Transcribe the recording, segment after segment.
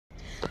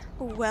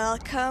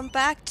Welcome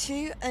back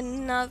to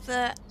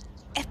another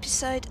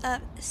episode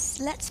of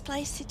Let's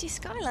Play City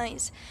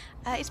Skylines.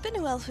 It's been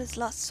a while since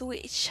last saw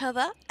each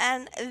other,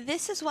 and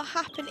this is what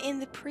happened in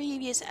the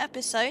previous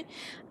episode.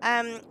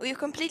 We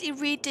completely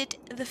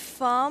redid the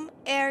farm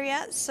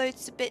area, so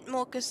it's a bit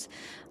more, because,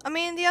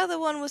 the other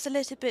one was a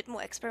little bit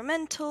more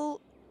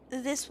experimental.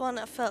 This one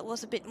I felt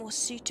was a bit more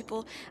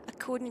suitable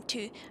according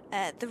to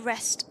the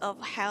rest of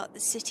how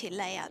the city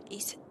layout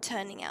is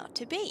turning out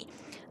to be.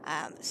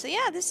 So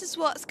yeah, this is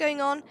what's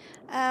going on.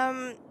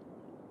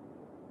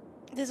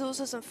 There's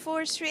also some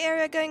forestry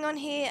area going on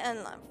here,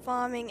 and like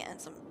farming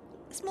and some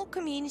small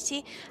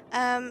community.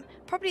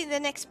 Probably the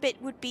next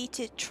bit would be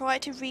to try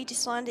to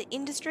redesign the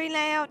industry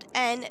layout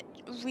and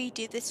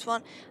redo this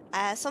one.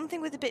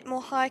 Something with a bit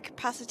more high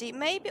capacity.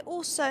 Maybe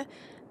also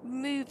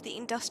move the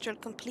industrial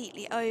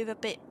completely over a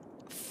bit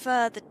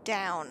further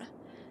down,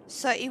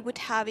 so it would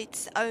have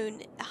its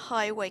own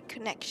highway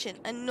connection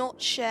and not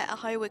share a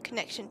highway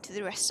connection to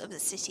the rest of the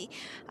city.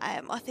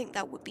 I think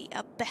that would be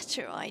a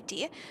better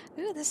idea.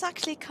 Ooh, there's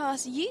actually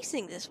cars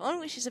using this one,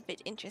 which is a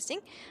bit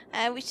interesting,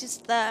 which is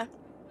the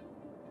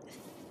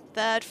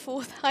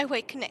fourth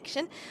highway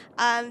connection.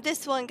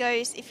 This one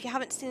goes, if you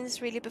haven't seen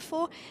this really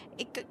before,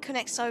 it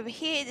connects over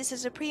here. This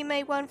is a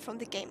pre-made one from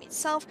the game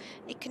itself.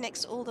 It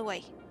connects all the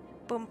way,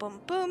 boom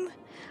boom boom,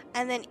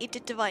 and then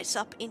it divides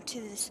up into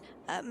this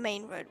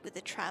main road with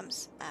the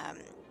trams.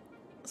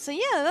 So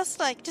yeah, that's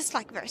just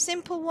like a very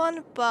simple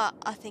one, but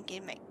I think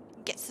it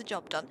gets the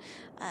job done.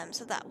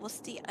 So that was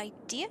the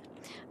idea.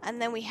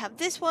 And then we have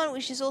this one,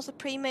 which is also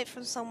pre-made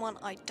from someone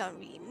I don't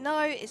really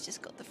know. It's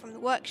just got from the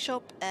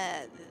workshop.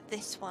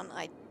 This one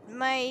I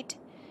made,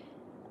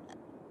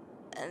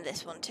 and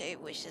this one too,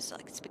 which is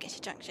like spaghetti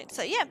junction.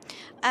 So yeah,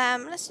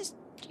 let's just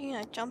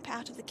jump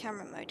out of the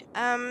camera mode.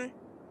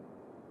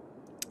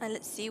 And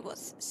let's see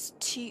what's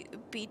to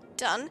be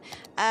done.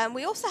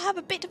 We also have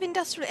a bit of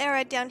industrial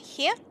area down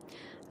here,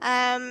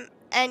 and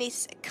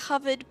it's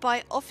covered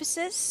by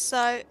offices,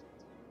 so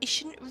it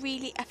shouldn't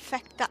really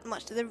affect that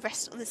much the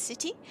rest of the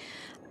city.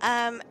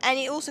 And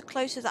it also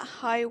closes that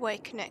highway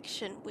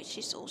connection, which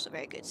is also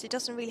very good, so it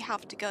doesn't really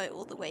have to go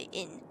all the way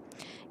in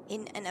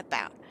and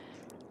about.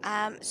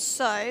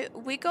 So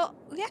we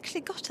actually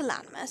got a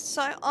landmass,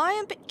 so I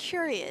am a bit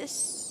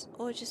curious,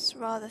 or just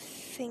rather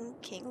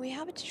thinking. We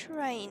have a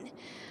train.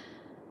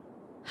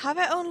 Have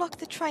I unlocked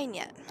the train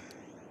yet?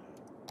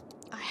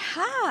 I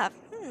have.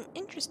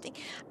 Interesting.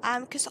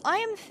 Because I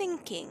am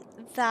thinking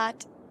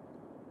that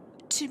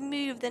to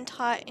move the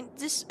entire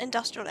this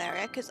industrial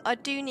area, because I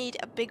do need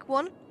a big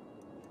one,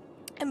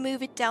 and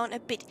move it down a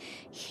bit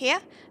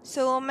here.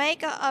 So I'll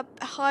make a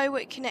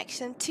highway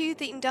connection to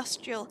the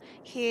industrial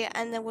here,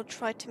 and then we'll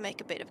try to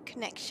make a bit of a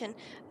connection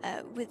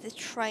with the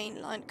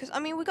train line, because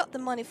we got the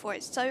money for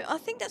it. So I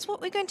think that's what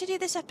we're going to do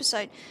this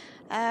episode.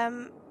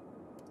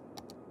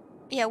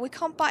 Yeah, we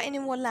can't buy any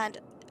more land,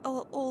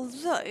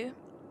 although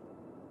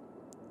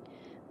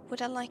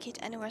would I like it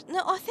anywhere?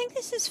 No, I think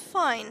this is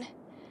fine.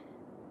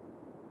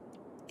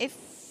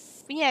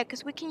 Yeah,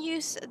 because we can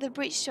use the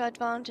bridge to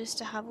advantage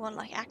to have one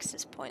like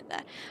access point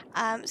there.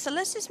 So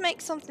let's just make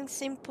something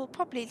simple.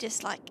 Probably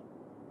just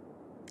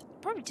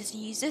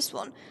use this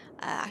one.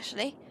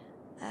 Actually,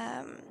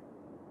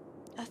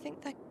 I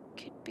think that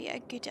could be a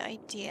good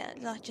idea.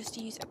 Like just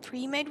use a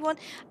pre-made one.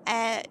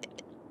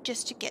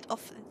 Just to get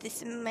off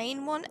this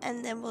main one,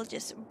 and then we'll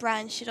just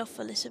branch it off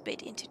a little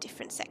bit into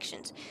different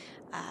sections,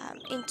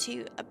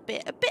 into a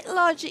bit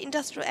larger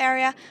industrial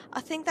area.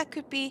 I think that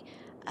could be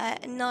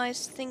a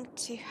nice thing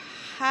to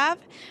have,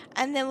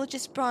 and then we'll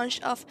just branch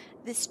off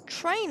this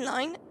train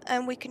line,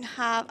 and we can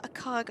have a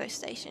cargo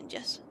station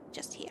just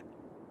here.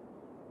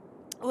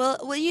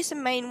 We'll use the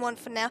main one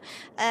for now.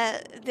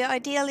 The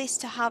ideal is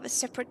to have a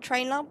separate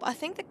train line, but I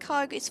think the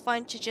cargo is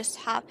fine to just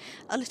have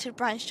a little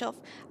branch off.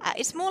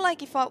 It's more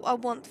like if I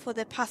want for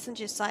the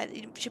passenger side,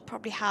 it should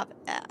probably have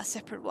a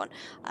separate one.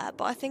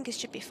 But I think it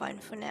should be fine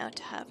for now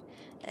to have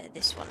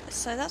this one.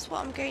 So that's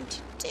what I'm going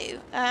to do.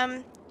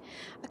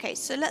 Okay,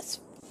 so let's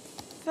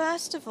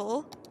first of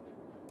all.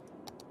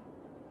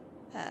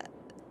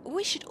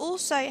 We should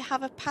also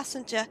have a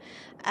passenger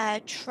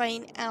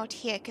train out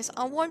here, because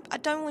I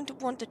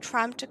don't want the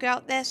tram to go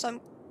out there, so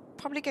I'm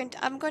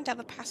going to have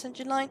a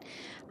passenger line,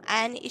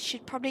 and it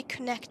should probably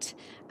connect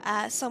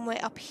somewhere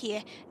up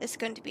here. There's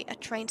going to be a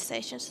train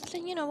station. So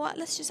you know what?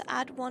 Let's just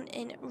add one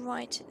in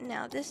right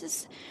now.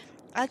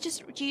 I'll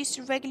just use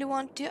the regular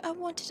one. Do I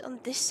want it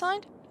on this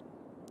side?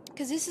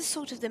 Because this is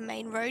sort of the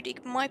main road.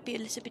 It might be a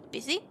little bit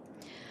busy.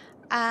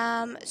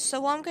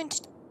 So what I'm going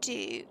to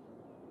do.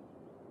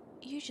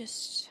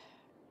 It's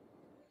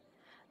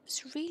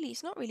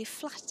not really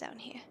flat down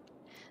here.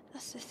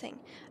 That's the thing.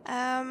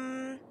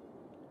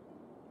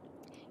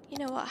 You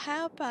know what?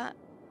 How about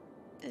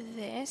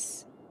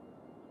this?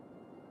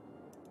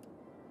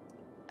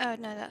 Oh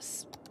no,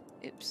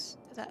 oops,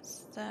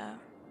 that's the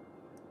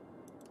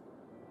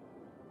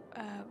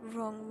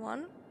wrong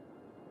one.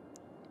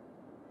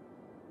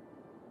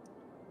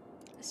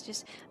 Let's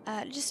just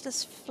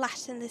let's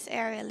flatten this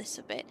area a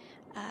little bit.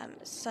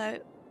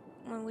 So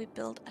when we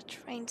build a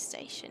train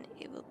station,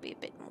 it will be a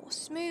bit more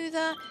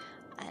smoother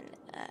and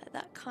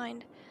that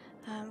kind.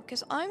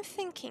 Because I'm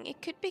thinking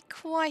it could be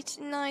quite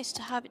nice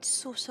to have it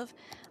sort of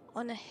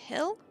on a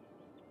hill,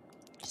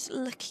 just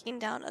looking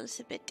down a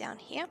little bit down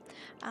here.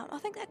 I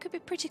think that could be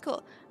pretty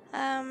cool.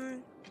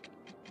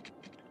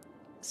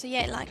 So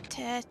yeah, like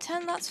 10,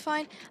 that's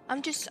fine.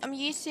 I'm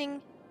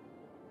using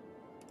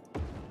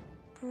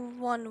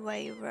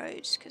one-way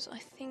roads because I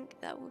think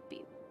that would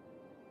be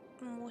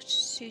more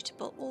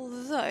suitable.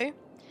 Although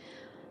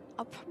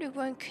I probably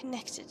won't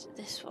connect it to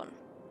this one.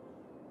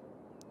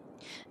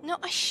 No,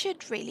 I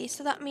should really.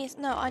 So that means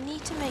no, I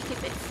need to make it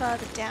a bit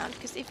further down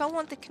because if I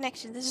want the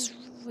connection, this is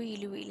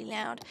really, really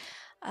loud.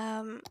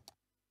 Can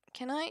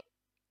I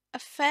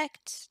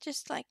affect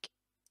just like?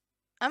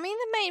 I mean,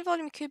 the main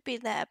volume could be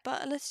there,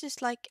 but let's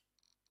just like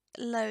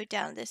low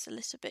down this a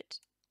little bit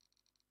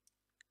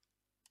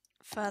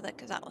further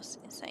because that was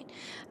insane.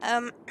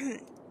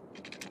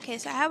 Okay,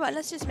 so how about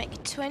let's just make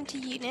it 20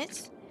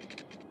 units.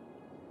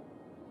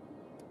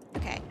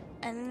 Okay,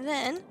 and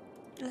then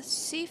let's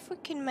see if we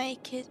can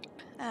make it.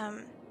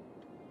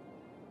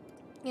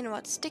 You know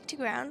what? Stick to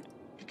ground,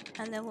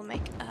 and then we'll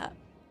make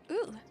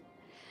ooh,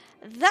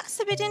 that's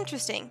a bit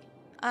interesting.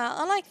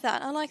 I like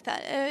that. I like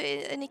that,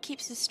 and it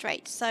keeps it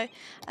straight. So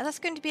that's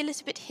going to be a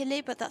little bit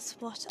hilly, but that's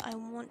what I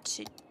want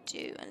to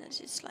do. And let's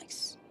just like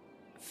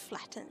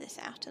flatten this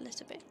out a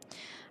little bit.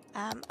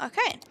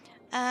 Okay.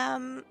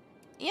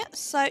 Yeah.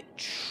 So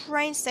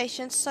train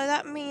stations. So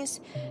that means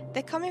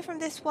they're coming from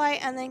this way,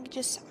 and then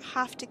just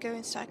have to go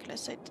in circular,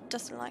 so it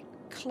doesn't like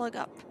clog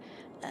up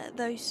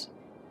those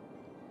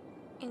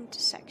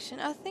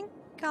intersection. I think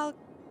I'll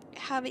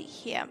have it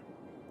here.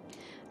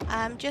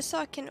 Just so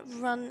I can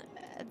run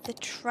the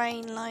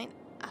train line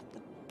at the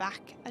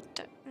back. I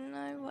don't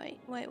know. Wait.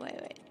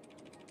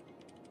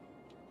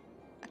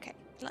 Okay,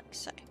 like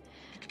so.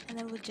 And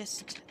then we'll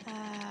just,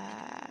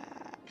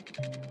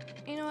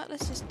 you know what,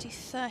 let's just do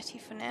 30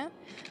 for now.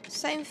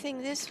 Same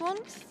thing, this one,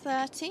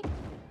 30.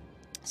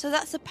 So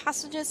that's the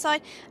passenger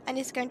side, and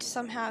it's going to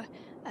somehow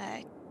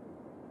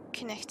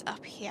connect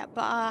up here,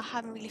 but I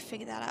haven't really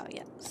figured that out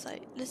yet. So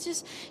let's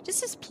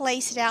just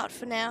place it out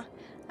for now,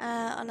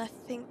 and I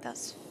think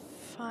that's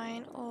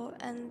fine.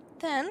 And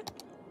then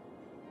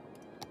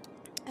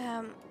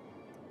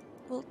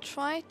we'll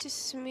try to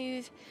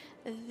smooth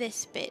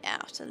this bit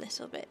out a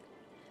little bit.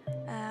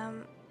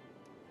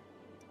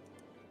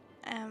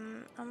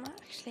 I'm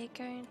actually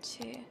going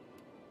to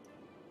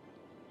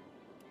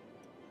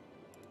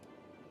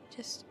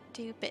just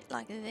do a bit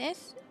like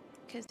this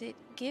because it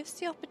gives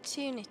the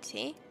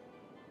opportunity.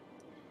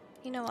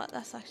 You know what?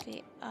 That's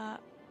actually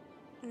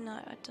no,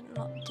 I did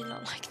not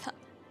like that.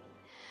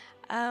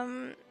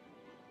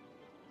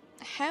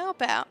 How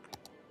about?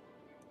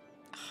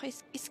 Oh,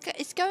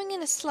 it's going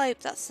in a slope.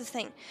 That's the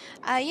thing.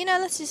 You know,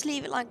 let's just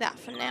leave it like that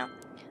for now.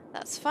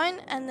 That's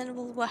fine, and then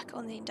we'll work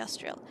on the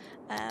industrial.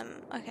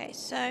 Okay,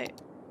 so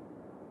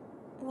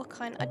what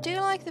kind? I do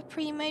like the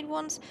pre-made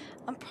ones.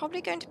 I'm probably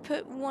going to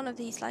put one of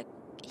these like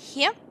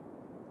here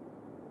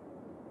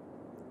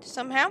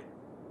somehow.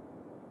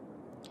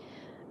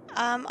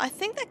 I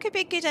think that could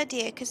be a good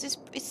idea because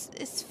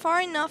it's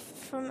far enough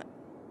from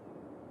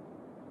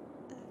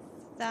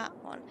that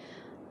one.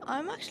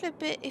 I'm actually a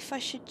bit if I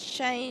should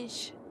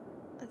change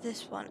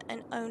this one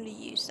and only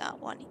use that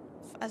one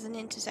as an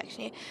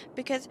intersection here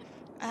because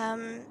I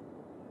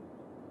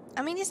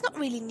mean it's not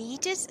really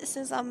needed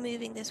since I'm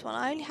moving this one.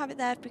 I only have it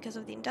there because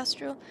of the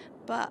industrial,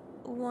 but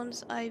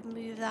once I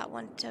move that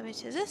one over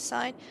to this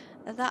side,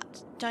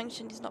 that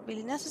junction is not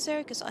really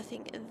necessary because I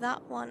think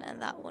that one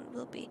and that one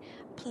will be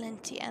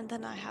plenty, and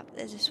then I have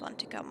this one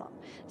to come up.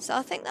 So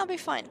I think that'll be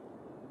fine.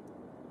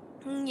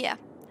 Yeah.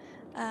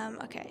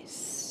 Okay.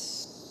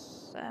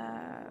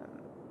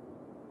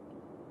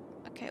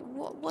 Okay,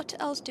 what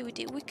else do we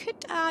do? We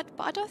could add,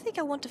 but I don't think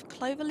I want a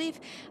cloverleaf,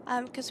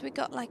 because we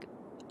got like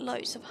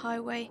loads of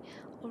highway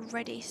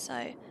already.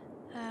 So,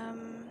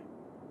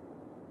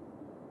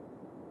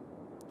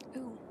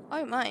 ooh,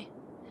 oh my.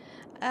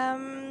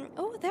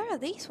 Oh, there are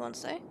these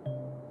ones though.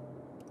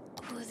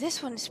 Oh,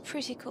 this one is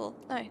pretty cool.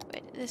 No,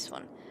 wait, this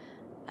one.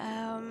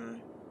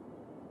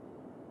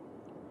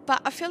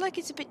 But I feel like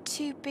it's a bit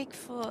too big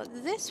for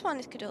this one.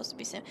 It could also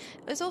be same.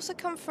 It's also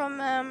come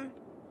from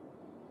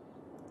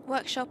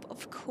workshop,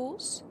 of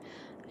course.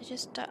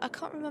 I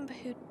can't remember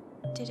who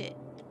did it.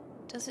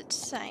 Does it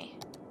say?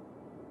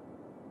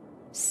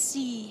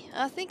 C.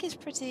 I think it's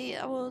pretty.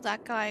 Well,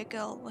 that guy,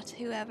 girl,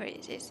 whoever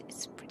it is,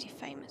 it's pretty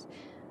famous.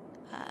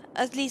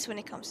 At least when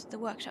it comes to the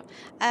workshop.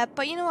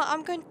 But you know what?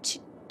 I'm going to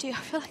do. I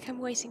feel like I'm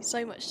wasting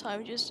so much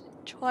time just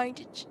trying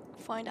to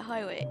find a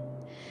highway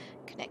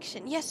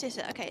connection. Yes.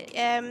 Okay.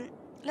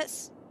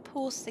 Let's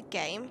pause the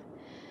game.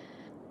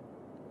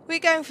 We're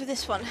going for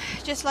this one,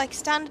 just like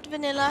standard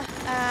vanilla,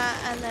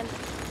 and then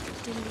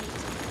delete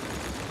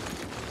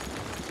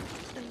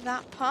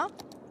that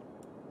part.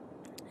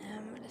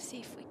 Let's see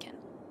if we can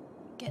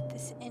get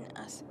this in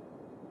as.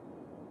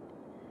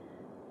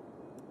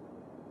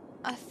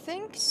 I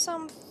think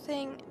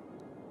something.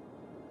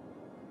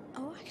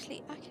 Oh,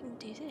 actually, I can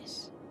do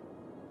this.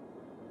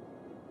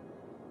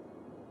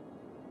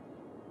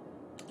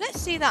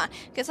 let's do that,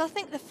 because I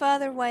think the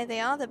further away they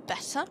are, the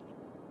better.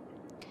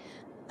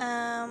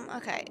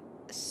 Okay,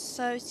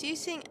 so it's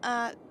using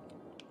but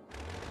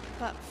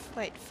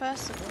wait,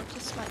 first of all,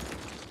 just like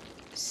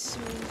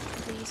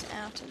smooth these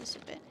out a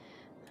little bit.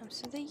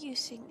 So they're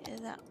using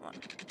that one.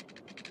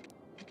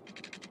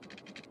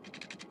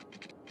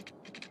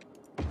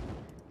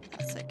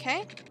 That's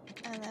okay,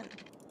 and then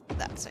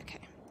that's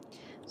okay.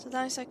 So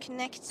those are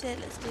connected.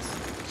 Let's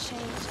just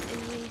change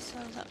these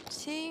ones up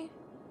too.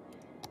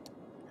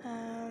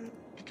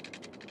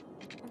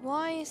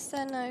 Why is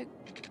there no...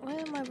 Where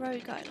are my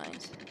road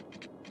guidelines?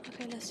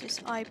 Okay, let's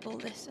just eyeball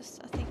this.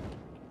 I think...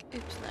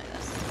 Oops, no,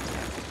 that's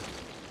terrible.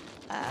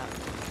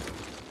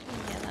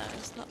 Yeah, no,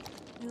 it's not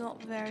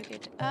very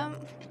good.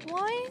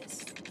 Why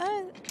is...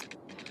 Oh...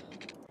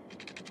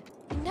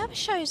 It never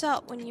shows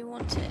up when you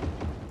want it.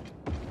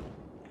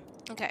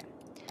 Okay,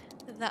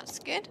 that's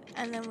good.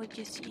 And then we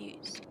just do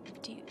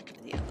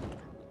the other one.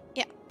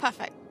 Yeah,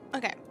 perfect.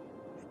 Okay.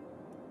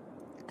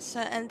 So,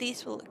 and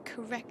these will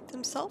correct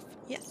themselves.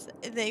 Yes,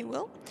 they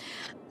will.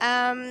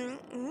 Yeah,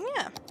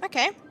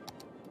 okay.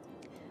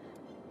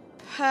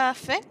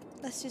 Perfect.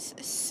 Let's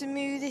just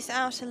smooth this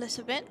out a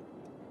little bit.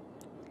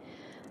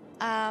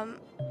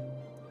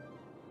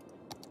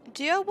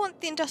 Do I want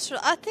the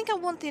industrial? I think I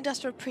want the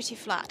industrial pretty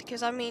flat,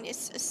 because I mean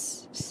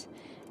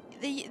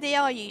they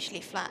are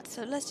usually flat.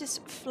 So let's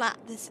just flat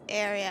this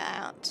area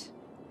out.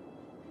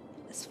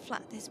 Let's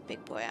flat this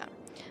big boy out.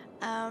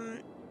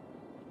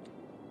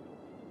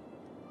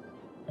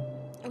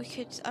 We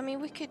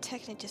could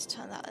technically just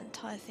turn that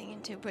entire thing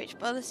into a bridge,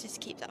 but let's just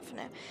keep that for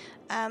now.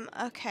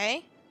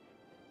 Okay.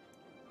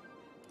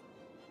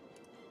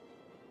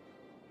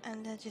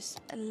 And then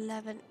just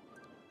 11.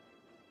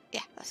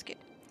 Yeah, that's good.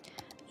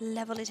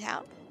 Level it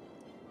out.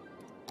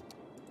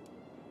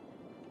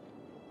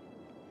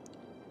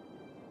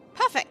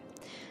 Perfect.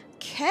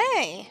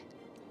 Okay.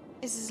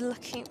 This is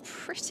looking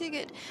pretty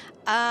good.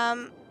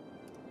 I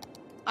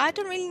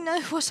don't really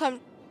know what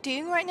I'm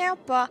doing right now,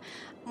 but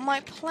my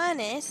plan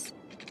is...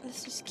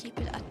 Let's just keep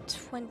it at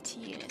 20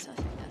 units. I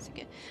think that's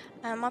good.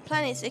 My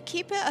plan is to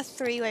keep it a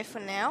 3-way for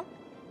now.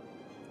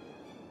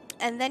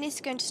 And then it's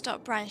going to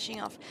start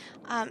branching off.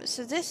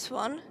 So this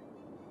one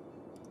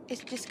is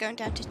just going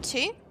down to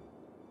 2.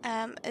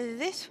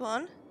 This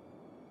one,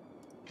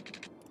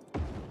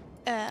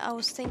 I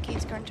was thinking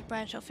it's going to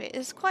branch off. It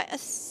is quite a,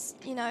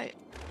 you know,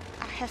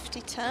 a hefty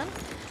turn.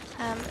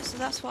 So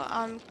that's what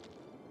I'm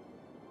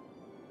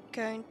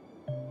going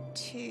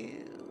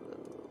to...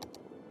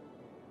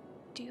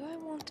 Do I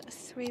want a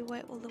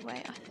 3-way all the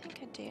way? I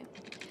think I do.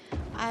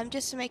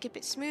 Just to make it a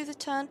bit smoother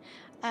turn.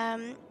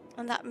 And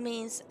that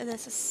means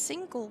there's a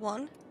single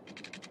one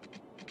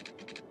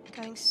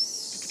going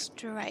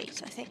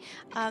straight, I think.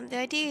 The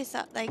idea is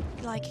that they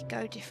like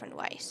go different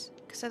ways,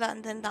 so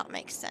then that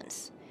makes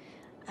sense.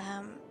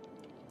 I'm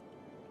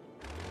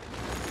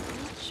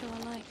not sure I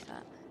like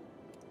that.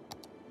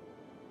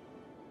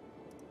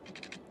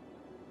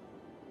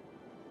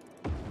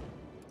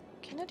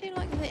 Can I do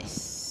like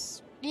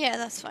this? Yeah,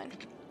 that's fine.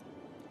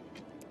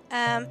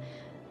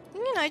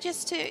 You know,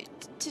 just to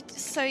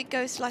so it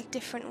goes like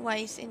different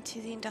ways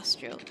into the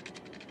industrial,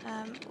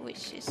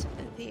 which is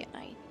the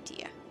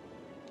idea.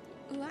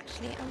 Oh,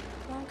 actually,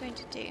 what I'm going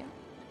to do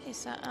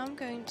is that I'm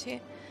going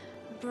to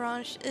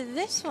branch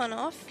this one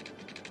off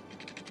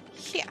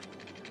here.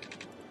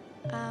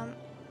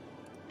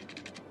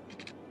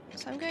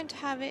 So I'm going to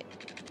have it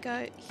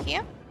go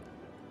here.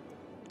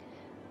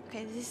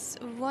 Okay, this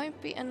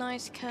won't be a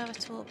nice curve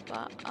at all,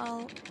 but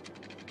the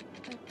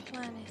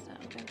plan is that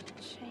I'm going to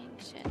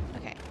change it.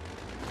 Okay.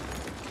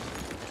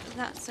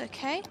 That's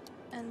okay,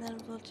 and then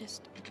we'll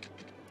just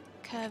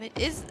curve it.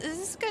 Is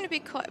this going to be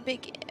quite a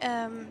big,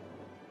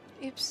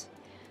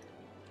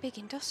 big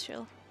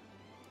industrial?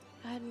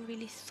 I hadn't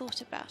really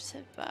thought about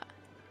it, but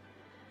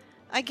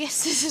I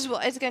guess this is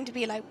what it's going to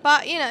be like.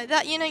 But you know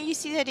that you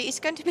see that it's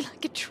going to be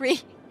like a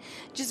tree,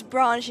 just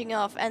branching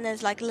off, and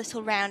there's like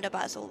little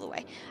roundabouts all the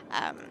way.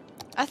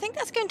 I think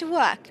that's going to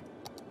work.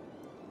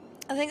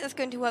 I think that's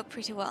going to work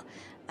pretty well.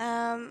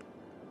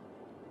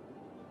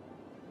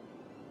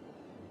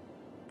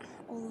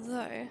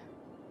 Although,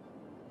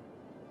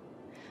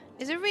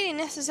 is it really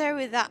necessary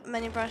with that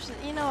many branches?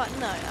 You know what?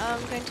 No,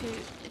 I'm going to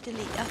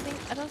delete. I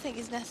don't think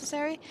it's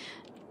necessary.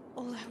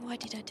 Although, why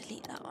did I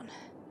delete that one?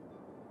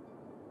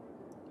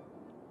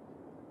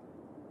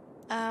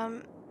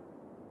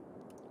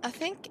 I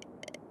think,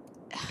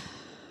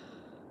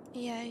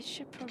 yeah, it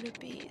should probably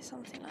be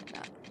something like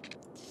that.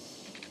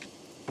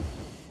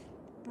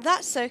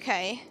 That's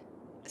okay.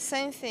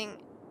 Same thing.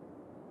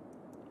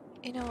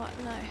 You know what?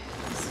 No,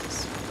 let's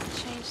just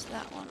change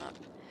that one up.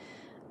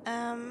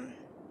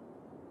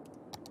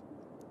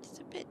 It's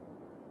a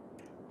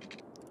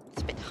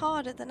bit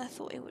harder than I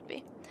thought it would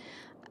be.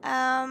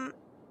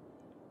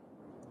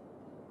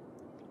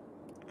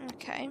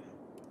 Okay.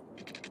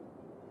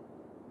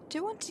 Do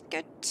I want to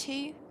go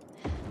 2?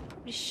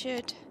 Probably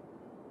should.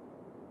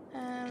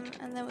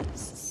 And then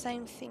it's the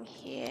same thing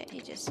here.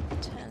 It just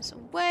turns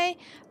away.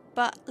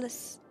 But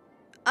let's...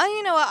 Oh,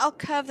 you know what? I'll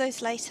curve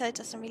those later. It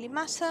doesn't really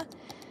matter.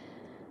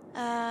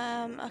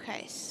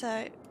 Okay,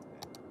 so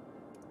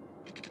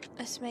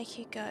let's make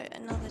you go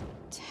another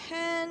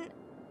 10.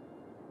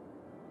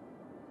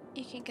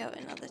 You can go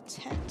another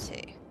 10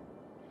 too.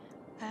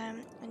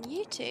 And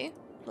you two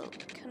will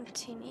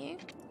continue.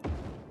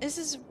 This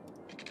is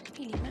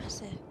really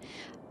massive.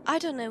 I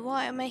don't know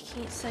why I'm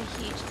making it so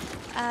huge.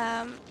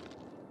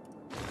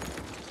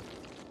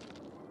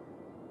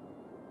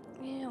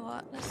 You know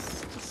what?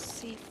 Let's just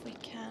see if we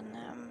can.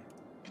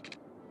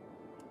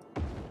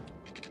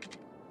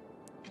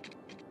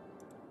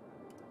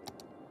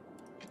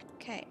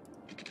 Okay.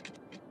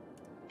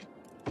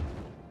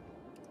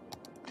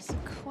 That's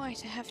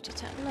quite a hefty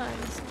turn. No,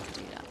 let's not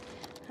do that.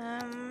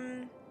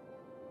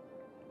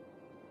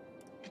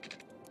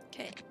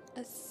 Okay,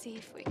 let's see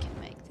if we can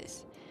make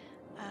this.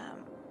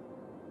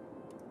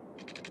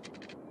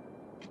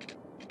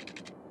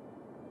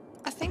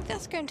 I think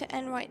that's going to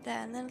end right there,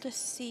 and then let's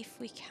see if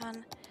we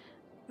can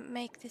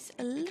make this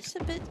a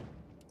little bit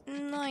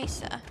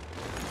nicer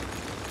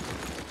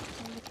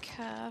on the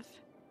curve.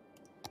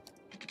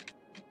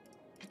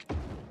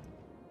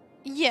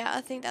 Yeah,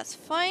 I think that's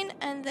fine,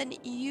 and then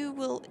you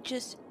will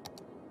just...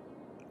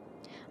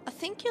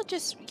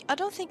 I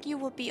don't think you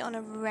will be on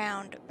a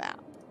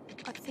roundabout.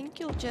 I think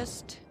you'll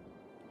just...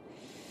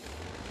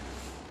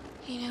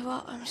 You know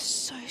what? I'm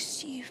so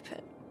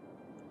stupid.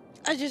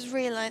 I just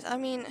realized, I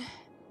mean...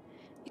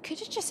 You could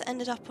have just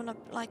ended up on a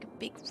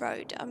big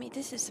road. I mean,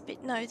 this is a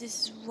bit... No,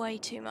 this is way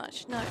too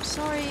much. No,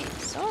 sorry.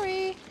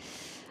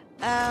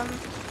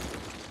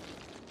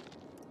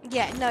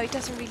 Yeah, no, it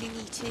doesn't really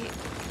need to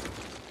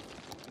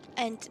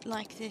end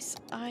like this.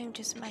 I'm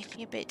just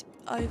making it a bit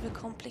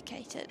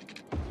overcomplicated.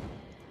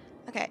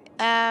 Okay,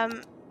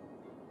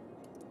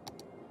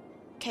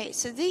 okay,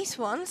 so these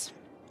ones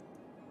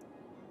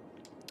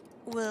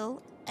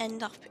will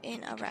end up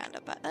in a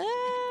roundabout.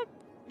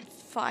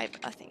 5,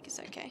 I think is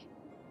okay.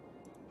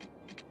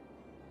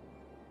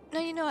 No,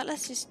 you know what?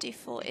 Let's just do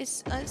 4.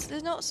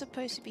 They're not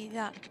supposed to be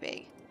that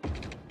big.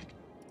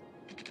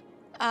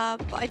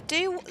 But I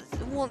do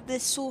want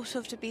this sort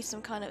of to be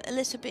some kind of a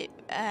little bit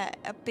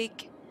a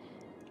big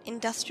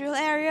industrial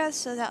area.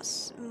 So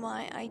that's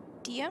my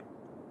idea.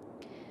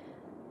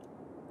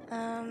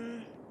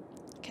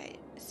 Okay,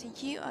 so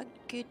you are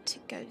good to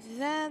go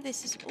there.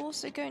 This is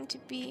also going to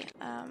be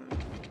a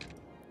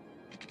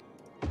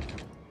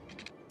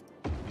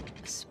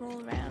small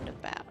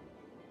roundabout.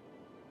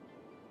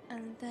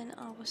 And then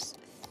I was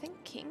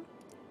thinking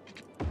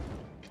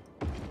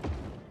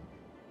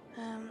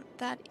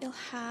that it'll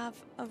have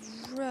a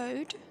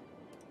road.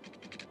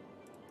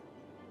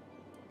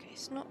 Okay,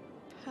 it's not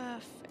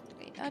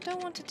perfectly. I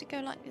don't want it to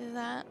go like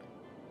that.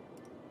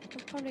 I'm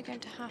probably going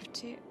to have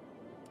to...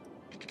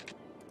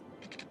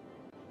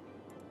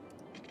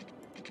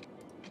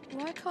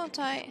 Why can't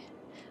I...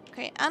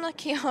 Okay,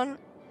 anarchy on.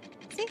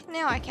 See,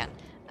 now I can.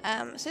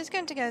 So it's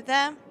going to go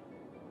there.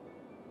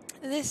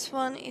 This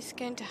one is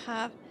going to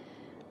have...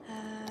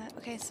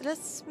 okay, so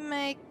let's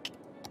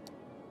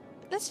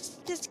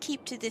just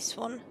keep to this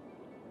one.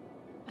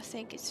 I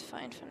think it's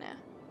fine for now.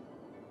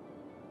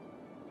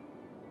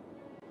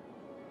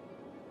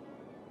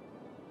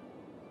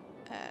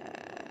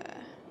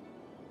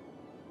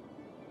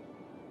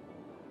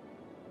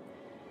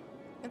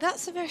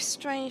 That's a very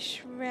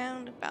strange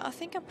roundabout. I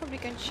think I'm probably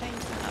going to change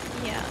that up.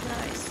 Yeah,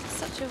 no, it's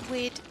such a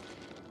weird...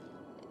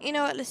 You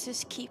know what, let's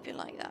just keep it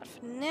like that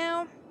for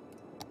now.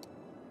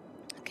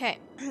 Okay,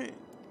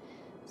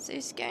 so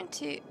it's going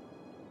to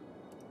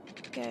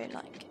go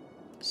like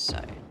so.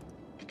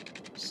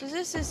 So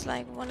this is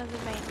like one of the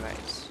main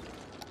roads,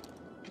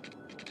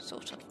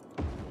 sort of.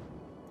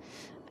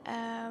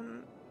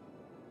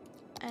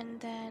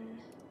 And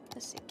then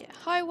let's see, get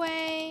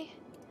highway.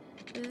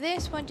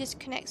 This one just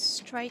connects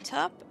straight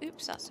up.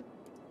 Oops, that's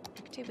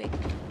too big.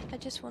 I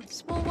just want a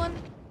small one,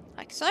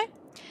 like so.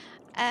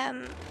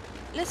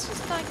 Let's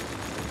just like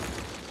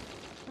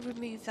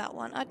remove that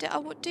one. I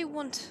do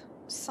want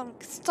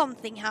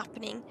something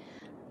happening,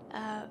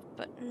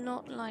 but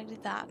not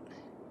like that.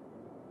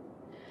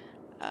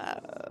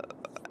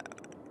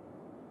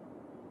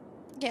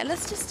 Yeah,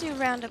 let's just do a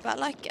roundabout.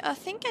 Like, I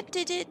think I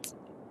did it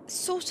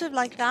sort of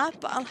like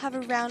that, but I'll have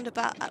a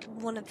roundabout at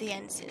one of the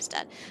ends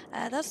instead.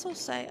 That's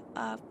also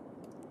a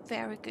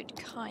very good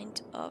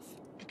kind of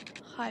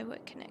highway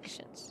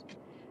connections.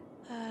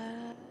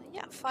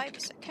 Yeah, 5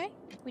 is okay.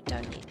 We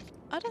don't need...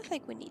 I don't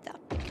think we need that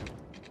big.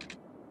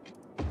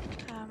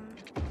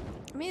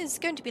 I mean, there's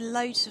going to be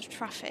loads of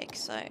traffic,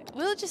 so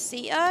we'll just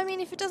see. I mean,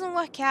 if it doesn't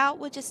work out,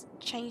 we'll just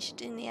change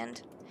it in the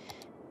end.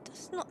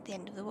 That's not the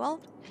end of the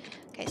world.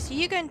 Okay, so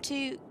you're going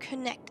to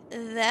connect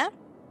there.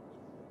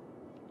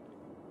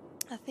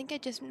 I think I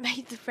just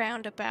made the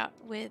roundabout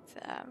with...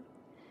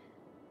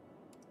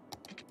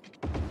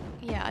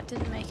 yeah, I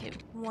didn't make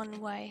it one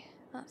way.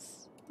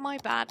 That's my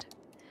bad.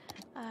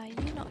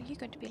 You're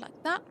going to be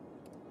like that.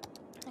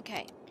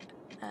 Okay.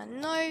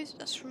 No,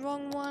 that's the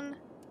wrong one.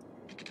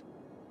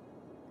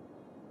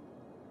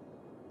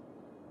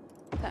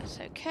 That's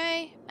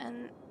okay.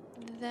 And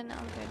then I'm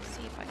going to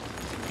see if I can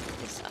connect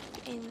this up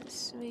in the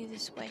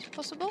smoothest way as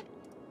possible.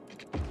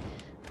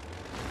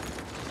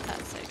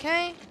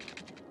 okay.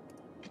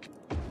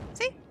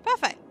 See?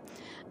 Perfect.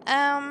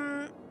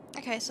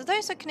 Okay, so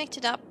those are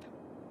connected up,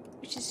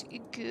 which is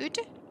good.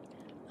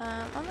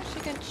 I'm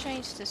actually going to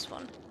change this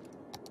one.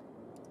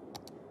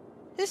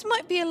 This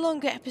might be a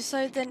longer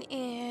episode than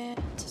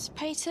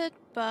anticipated,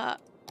 but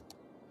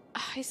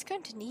it's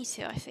going to need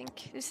to, I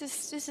think. This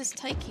is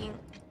taking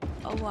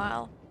a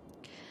while.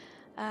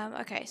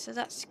 Okay, so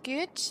that's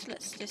good.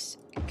 Let's just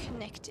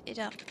connect it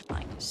up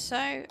like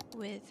so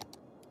with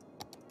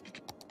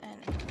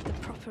the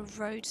proper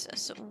roads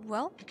as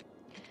well.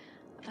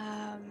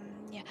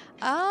 Yeah.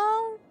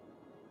 Oh,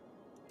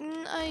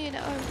 you know,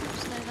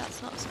 oops, no,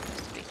 that's not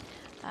supposed to be.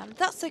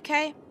 That's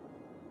okay.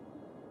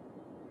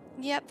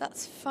 Yep,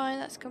 that's fine.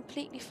 That's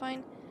completely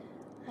fine.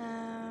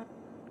 And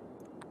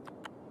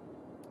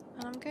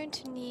I'm going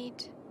to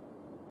need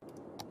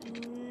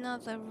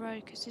another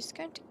road because it's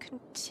going to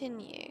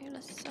continue. I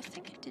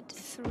think I did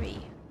 3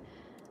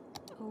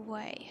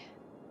 away.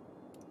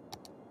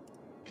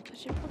 I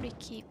should probably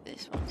keep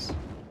these ones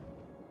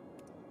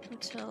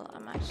until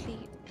I'm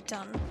actually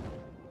done.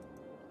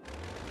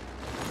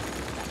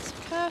 That's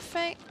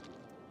perfect.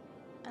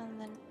 And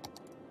then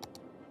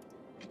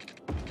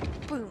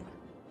boom.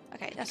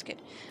 Okay, that's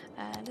good.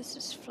 Let's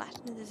just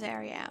flatten this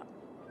area out.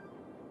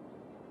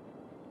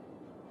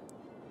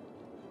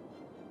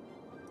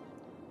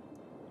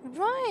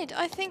 Right,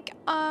 I think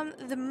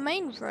the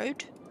main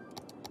road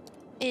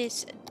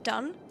is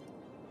done.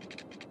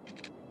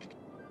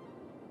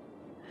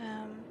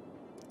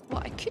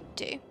 What I could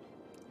do,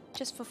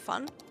 just for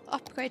fun,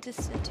 upgrade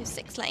this into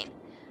 6 lane.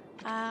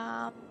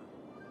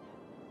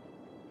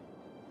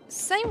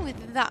 Same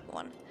with that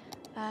one,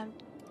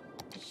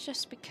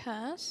 just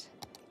because,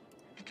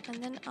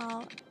 and then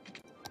I'll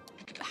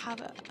have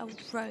a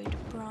road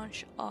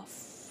branch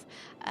off.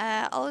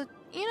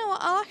 You know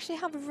what? I'll actually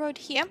have a road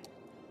here.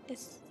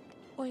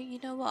 Or you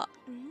know what?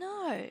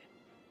 No.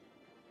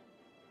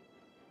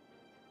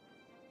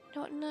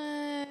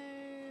 No.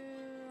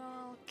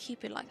 I'll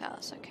keep it like that.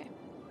 That's okay.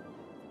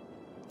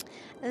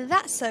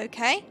 That's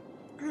okay.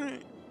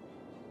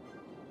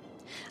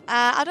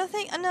 I don't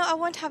think. No, I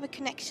won't have a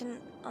connection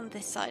on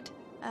this side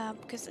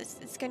because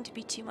it's going to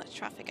be too much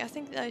traffic. I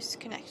think those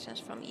connections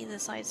from either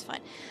side is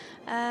fine.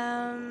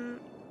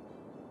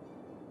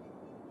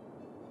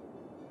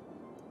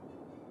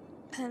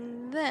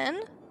 And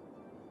then,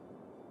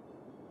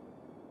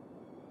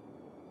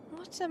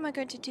 what am I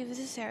going to do with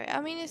this area?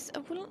 I mean, it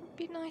wouldn't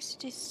be nice to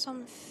do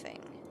something.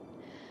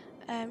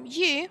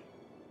 You,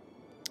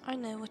 I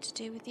know what to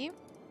do with you.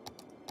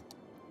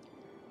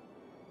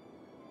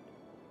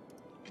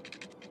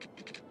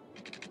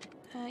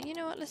 You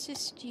know what? Let's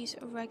just use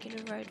a regular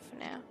road for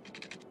now.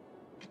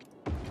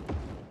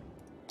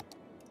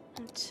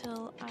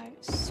 Until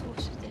I've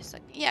sorted this.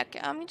 Yeah, okay,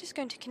 I'm just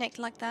going to connect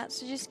like that.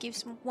 So just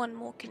gives one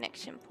more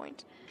connection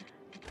point.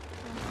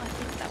 I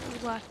think that will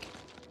work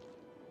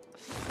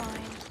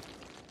fine.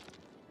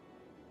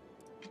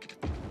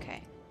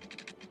 Okay.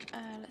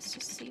 Let's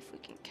just see if we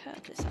can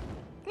curve this up.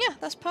 Yeah,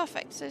 that's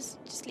perfect. So it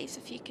just leaves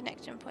a few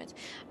connection points.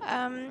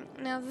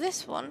 Now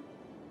this one.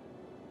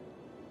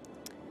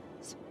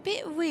 It's a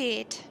bit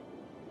weird.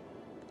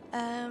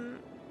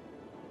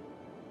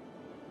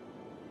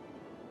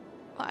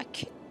 What I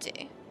could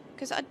do,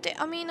 because I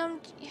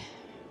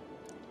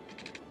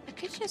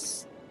could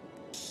just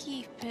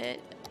keep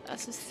it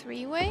as a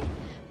 3-way,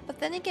 but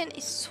then again,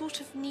 it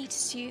sort of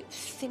needs to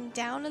thin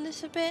down a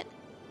little bit.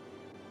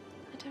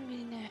 I don't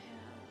really know how.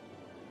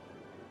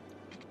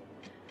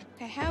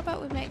 Okay, how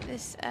about we make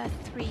this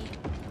 3?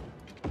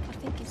 I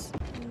think it's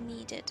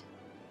needed.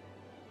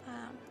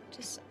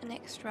 Just an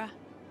extra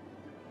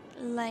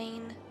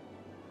lane.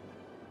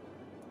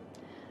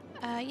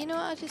 You know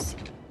what,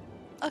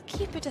 I'll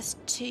keep it as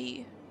 2.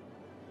 You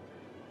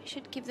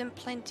should give them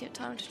plenty of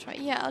time to try.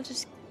 Yeah,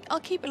 I'll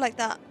keep it like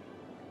that.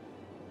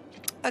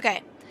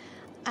 Okay.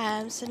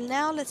 So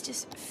now let's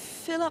just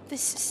fill up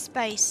this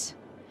space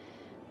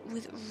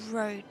with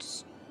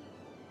roads.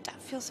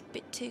 That feels a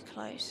bit too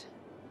close.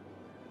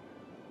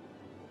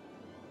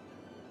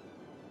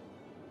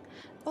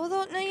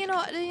 Although, no, you know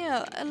what,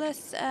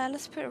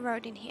 let's put a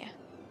road in here.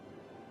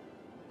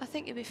 I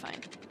think it'll be fine.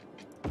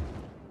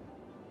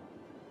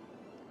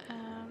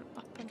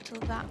 Up until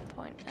that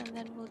point, and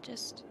then we'll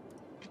just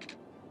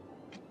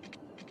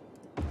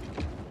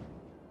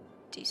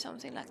do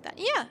something like that.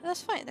 Yeah,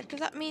 that's fine, because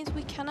that means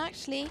we can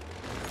actually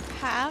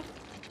have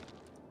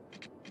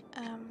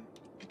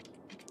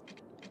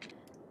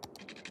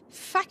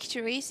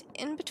factories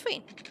in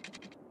between.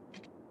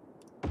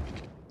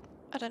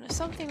 I don't know,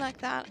 something like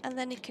that, and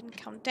then it can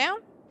come down.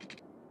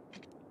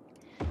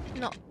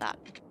 Not that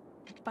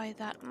by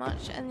that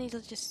much, and it'll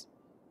just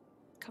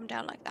come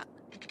down like that.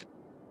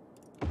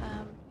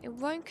 It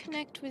won't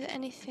connect with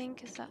anything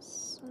because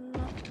that's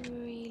not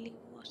really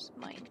what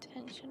my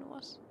intention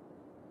was.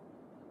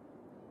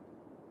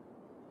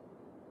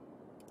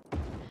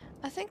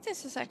 I think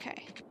this is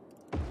okay.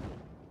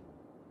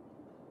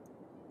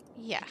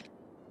 Yeah,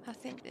 I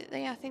think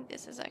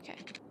this is okay.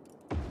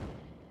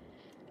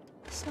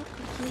 It's not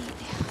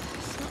completely.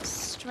 It's not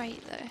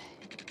straight though.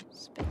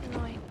 It's a bit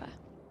annoying,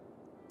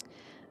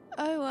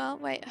 Oh well,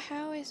 wait,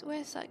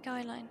 where's that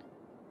guy line?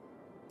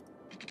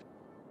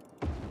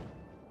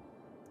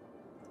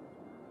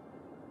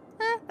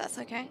 That's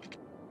okay.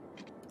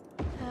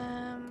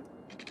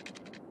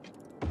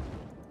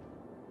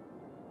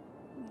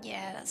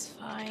 Yeah, that's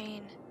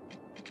fine.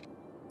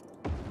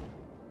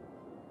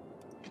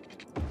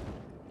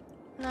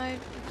 No, it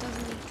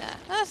doesn't need that.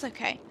 That's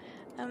okay.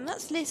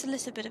 That's a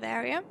little bit of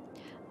area.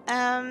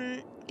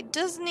 It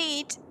does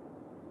need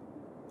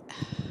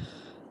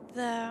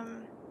the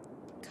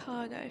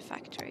cargo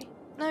factory.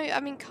 No, I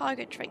mean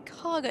cargo train.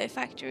 Cargo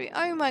factory.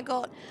 Oh my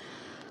god.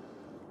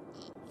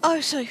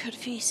 I'm so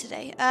confused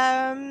today.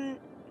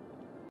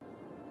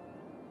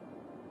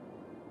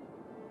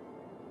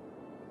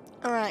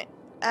 Alright.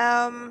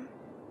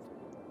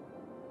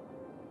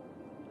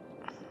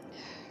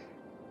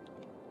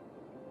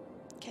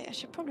 Okay, I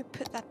should probably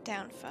put that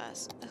down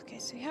first. Okay,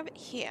 so we have it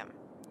here.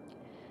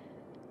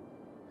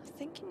 I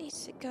think it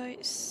needs to go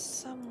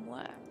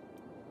somewhere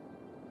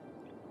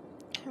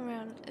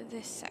around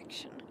this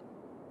section.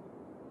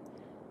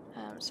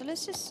 So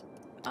let's just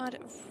add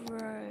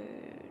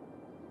road.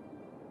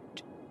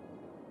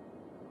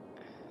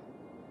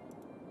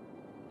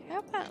 How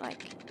about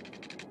like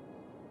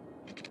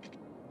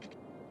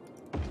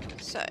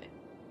so?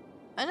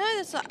 I know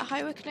there's a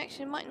highway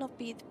connection, might not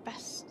be the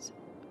best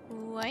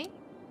way,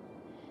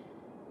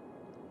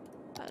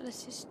 but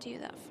let's just do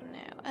that for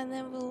now, and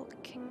then we'll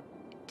can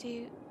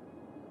do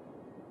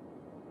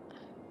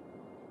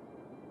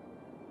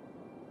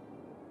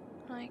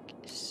like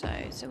so.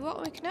 So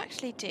what we can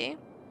actually do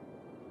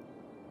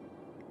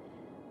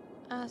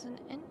as an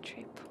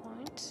entry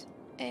point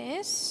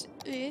is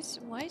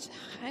wait,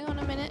 hang on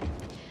a minute.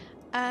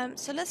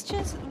 So let's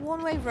just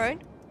one-way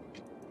road.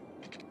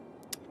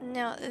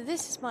 Now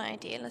this is my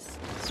idea. Let's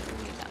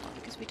remove that one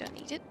because we don't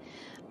need it.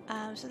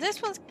 So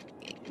this one's,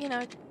 you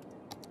know,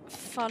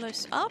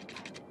 follows up,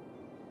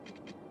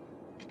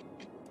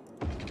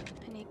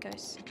 and it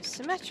goes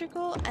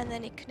symmetrical, and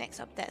then it connects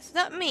up there. So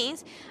that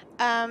means,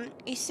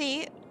 you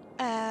see,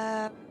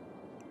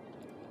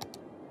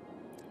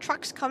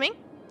 trucks coming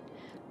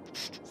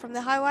from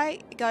the highway,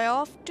 go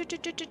off.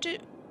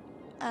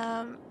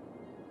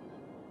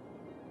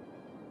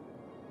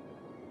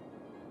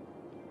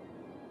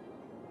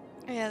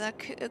 Yeah, that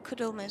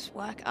could almost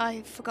work.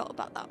 I forgot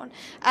about that one.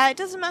 It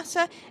doesn't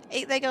matter.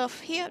 They go off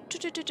here,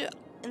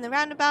 in the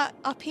roundabout,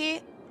 up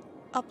here,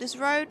 up this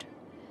road,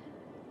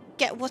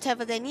 get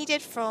whatever they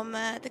needed from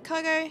the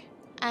cargo,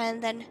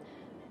 and then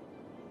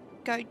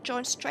go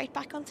join straight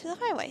back onto the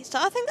highway. So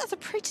I think that's a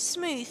pretty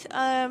smooth.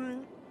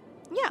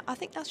 Yeah, I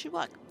think that should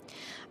work.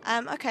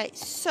 Okay,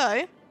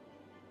 so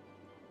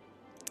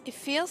it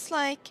feels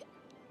like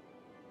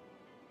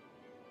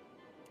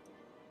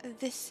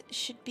this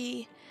should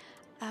be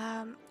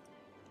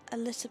a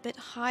little bit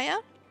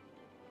higher,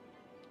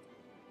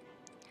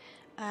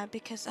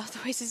 because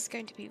otherwise it's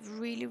going to be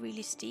really,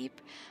 really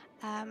steep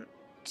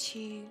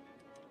to...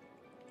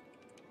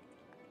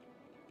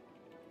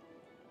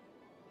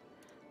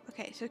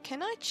 Okay, so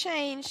can I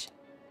change...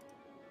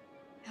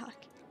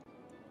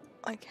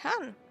 I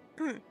can.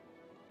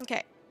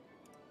 Okay.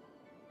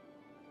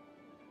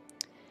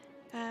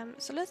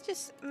 So let's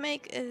just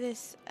make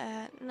this...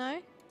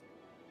 no.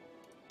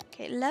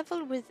 Okay,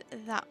 level with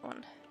that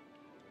one.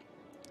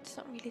 It's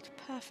not really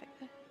perfect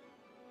though.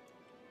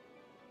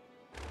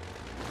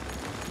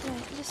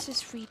 Right, let's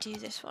just redo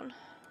this one.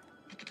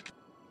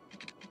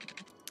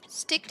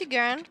 Stick the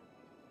ground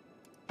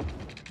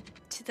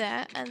to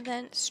there, and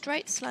then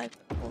straight slope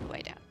all the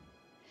way down.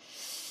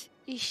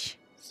 Eesh,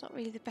 it's not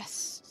really the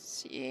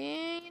best.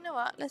 You know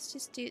what? Let's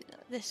just do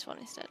this one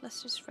instead.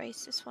 Let's just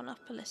raise this one up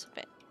a little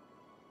bit.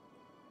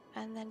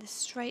 And then the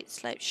straight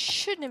slope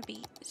shouldn't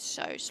be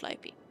so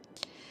slopey.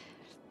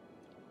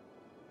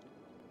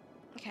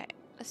 Okay,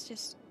 let's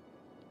just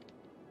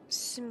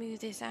smooth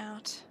this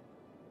out.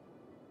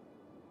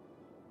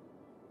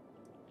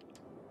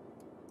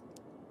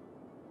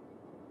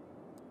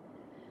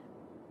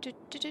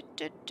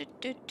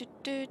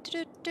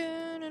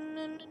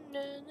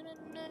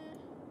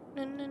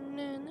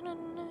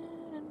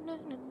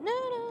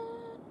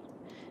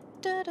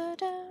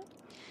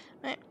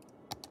 Right.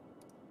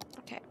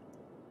 Okay.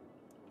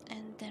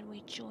 And then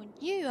we join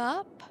you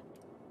up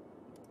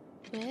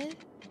with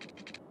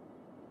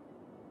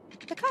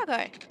the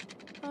cargo.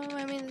 Oh,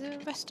 I mean the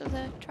rest of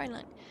the train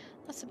line.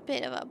 That's a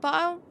bit of a...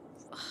 But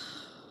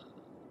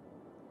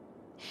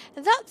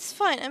that's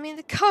fine. I mean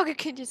the cargo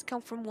can just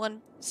come from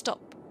one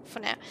stop for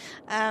now.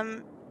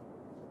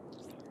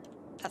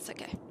 That's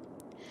okay.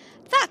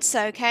 That's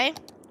okay.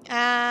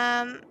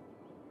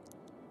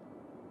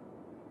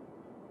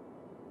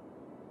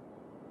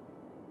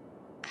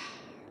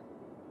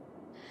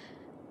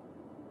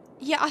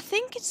 Yeah, I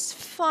think it's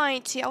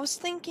fine too. I was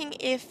thinking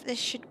if there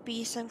should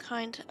be some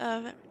kind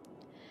of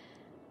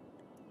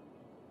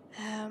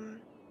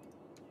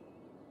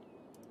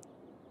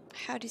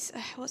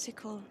what's it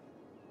called?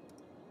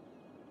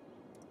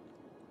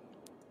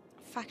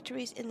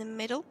 Factories in the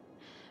middle,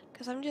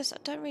 because I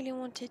don't really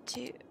want it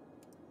to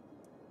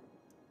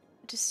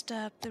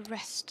disturb the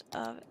rest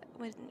of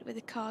with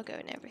the cargo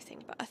and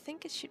everything, but I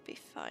think it should be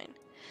fine.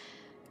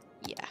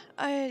 Yeah.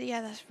 Oh,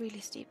 yeah, that's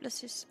really steep.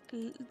 Let's just...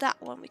 that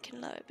one we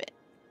can lower a bit.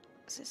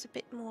 So it's a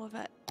bit more of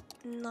a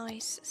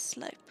nice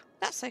slope.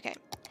 That's okay.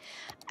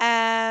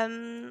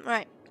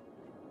 Right.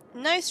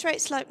 No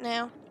straight slope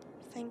now.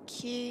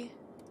 Thank you.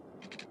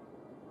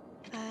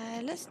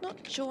 Let's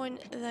not join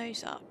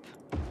those up.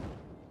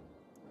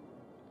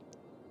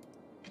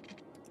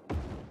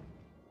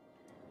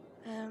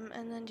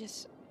 And then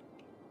just...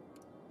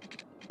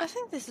 I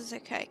think this is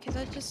okay, because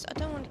I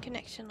don't want a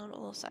connection on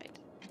all sides.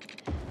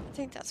 I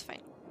think that's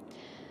fine.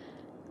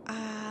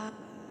 Yeah,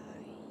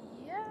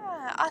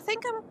 I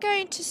think I'm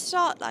going to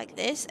start like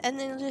this, and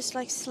then just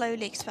like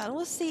slowly expand.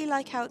 We'll see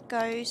like how it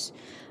goes,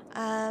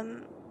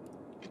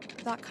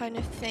 that kind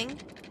of thing.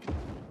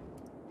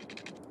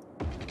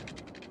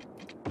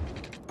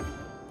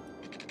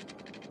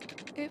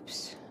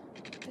 Oops,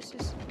 let's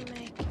just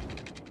make...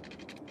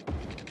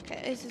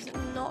 Okay, this is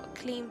not a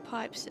clean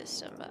pipe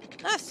system, but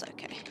that's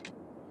okay.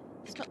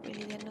 It's not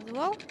really the end of the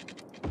world.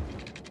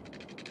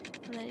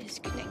 And then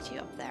just connect you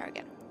up there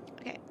again.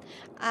 Okay,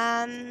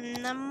 I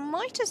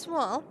might as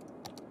well...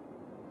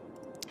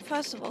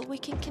 First of all, we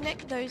can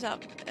connect those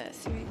up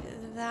through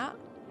that.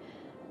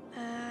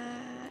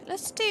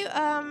 Let's do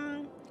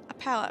a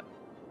power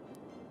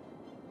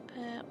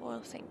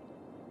oil thing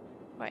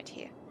right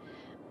here.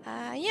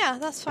 Yeah,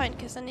 that's fine,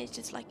 because then it's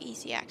just like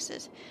easy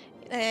access.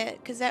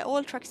 Because their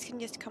oil trucks can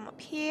just come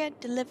up here,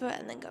 deliver,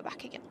 and then go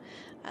back again.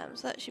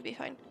 So that should be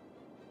fine.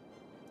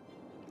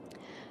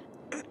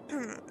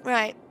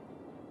 Right.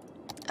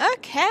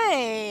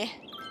 Okay.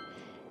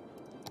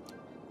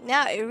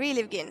 Now it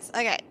really begins.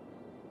 Okay.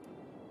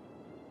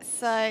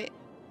 So,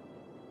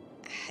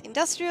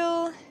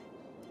 industrial,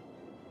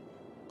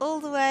 all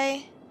the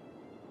way.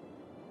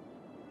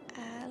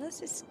 Let's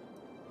just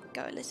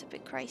go a little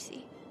bit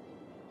crazy.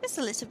 Just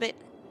a little bit.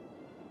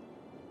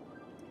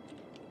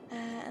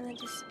 And then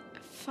just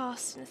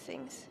fasten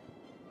things.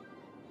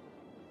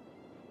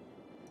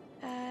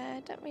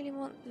 Don't really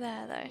want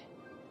there though.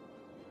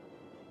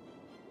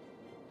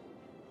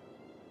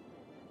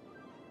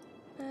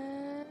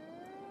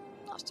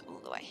 Not all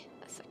the way.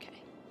 That's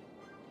okay.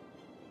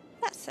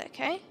 That's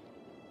okay.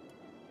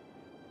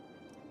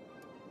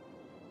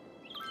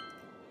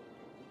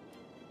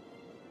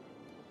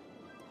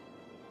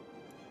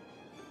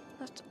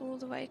 Not all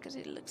the way because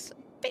it looks a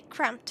bit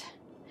cramped.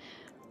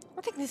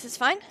 I think this is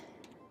fine.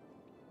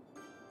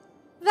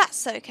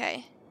 That's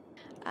okay.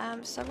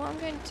 So what I'm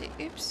going to...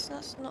 Oops,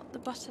 that's not the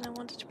button I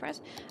wanted to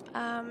press.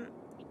 I'm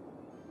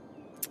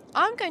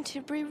going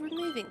to be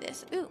removing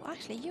this. Ooh,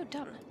 actually, you're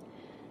done.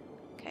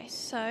 Okay,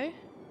 so...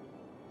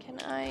 Can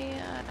I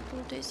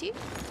bulldoze you?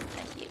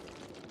 Thank you.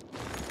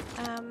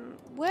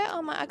 Where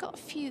are my... I got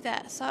a few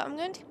there, so I'm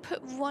going to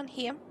put one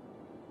here.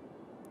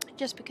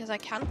 Just because I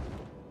can.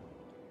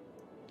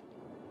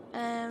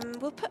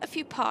 We'll put a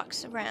few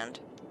parks around.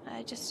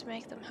 Just to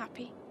make them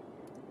happy.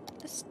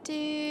 Let's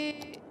do...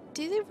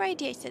 Do they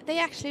radiate it? They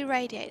actually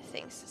radiate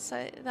things,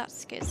 so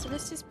that's good. So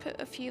let's just put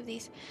a few of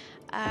these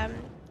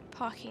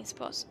parking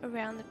spots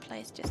around the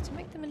place just to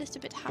make them a little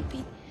bit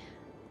happy.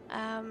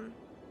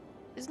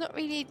 It's not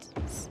really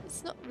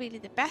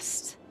the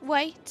best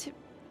way to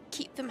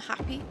keep them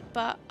happy,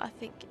 but I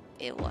think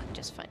it'll work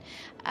just fine.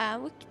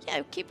 We'll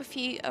keep a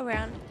few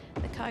around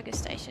the cargo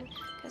station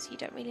because you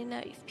don't really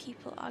know if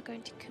people are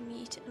going to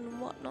commute and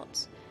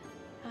whatnot.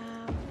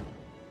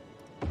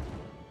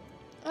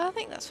 I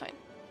think that's fine.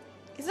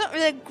 It's not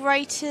really the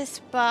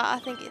greatest, but I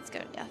think it's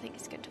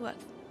going to work.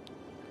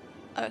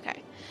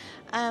 Okay.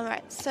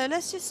 Right. So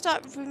let's just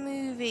start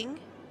removing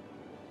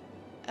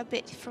a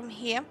bit from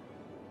here.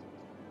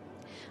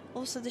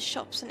 Also the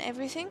shops and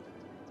everything.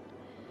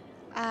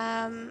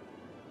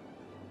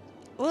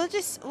 We'll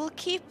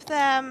keep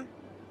the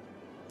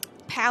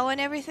power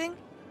and everything.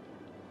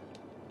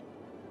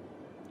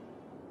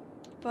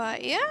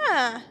 But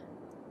yeah,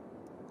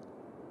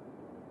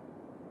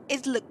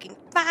 it's looking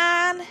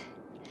fine.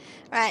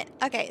 Right,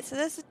 okay, so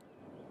there's a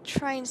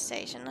train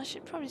station. I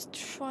should probably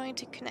try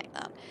to connect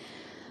that.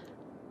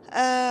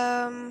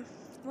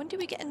 When do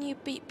we get a new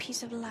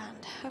piece of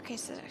land? Okay,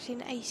 so it's actually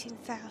in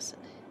 18,000.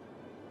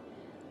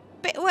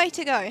 Bit way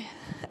to go.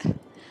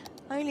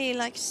 Only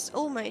like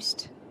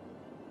almost.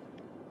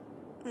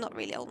 Not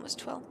really, almost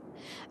 12.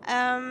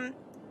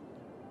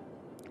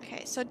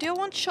 Okay, so do I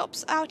want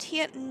shops out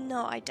here?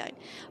 No, I don't.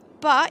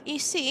 But you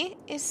see,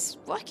 it's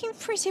working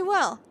pretty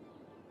well.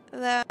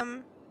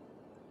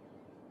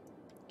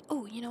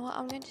 Oh, you know what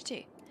I'm going to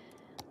do?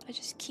 I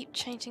just keep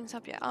changing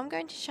subject. I'm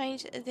going to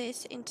change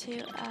this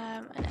into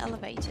an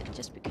elevator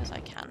just because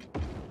I can.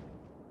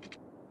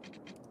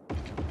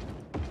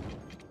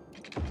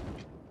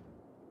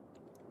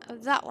 Oh,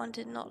 that one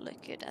did not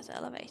look good as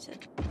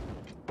elevated.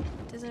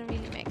 Doesn't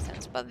really make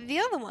sense. But the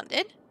other one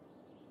did.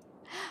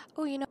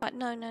 Oh, you know what?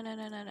 No.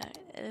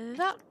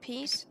 That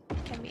piece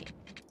can be...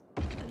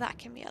 That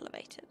can be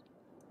elevated.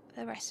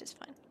 The rest is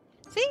fine.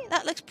 See?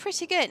 That looks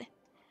pretty good.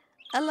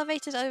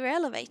 Elevated over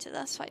elevated,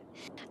 that's fine.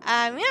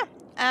 Yeah.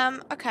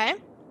 Okay.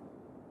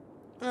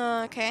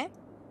 Okay.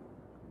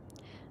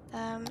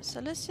 So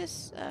let's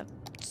just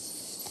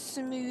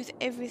smooth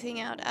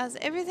everything out. As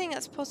everything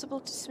that's possible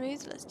to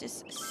smooth, let's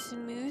just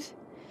smooth.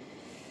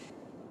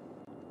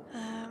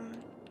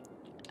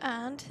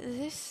 And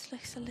this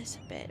looks a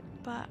little bit,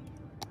 but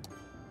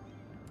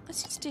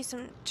let's just do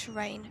some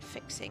terrain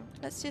fixing.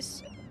 Let's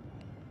just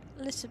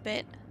a little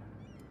bit.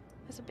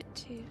 That's a bit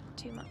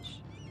too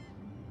much.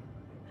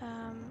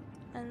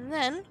 And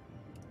then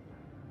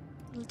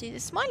we'll do the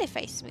smiley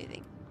face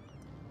smoothing,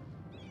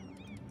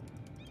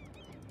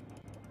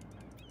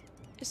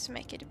 just to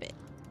make it a bit,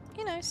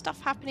 you know,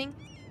 stuff happening.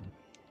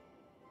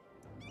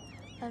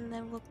 And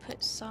then we'll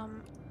put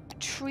some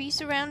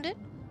trees around it.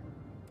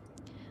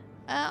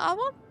 I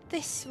want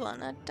this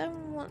one. I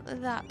don't want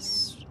that,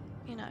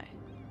 you know.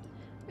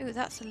 Ooh,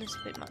 that's a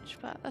little bit much,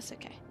 but that's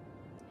okay.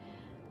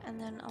 And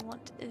then I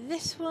want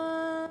this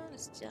one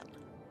still.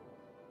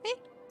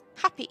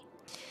 Happy.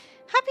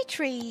 Happy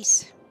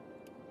trees.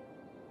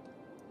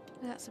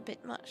 That's a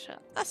bit much.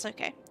 That's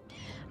okay.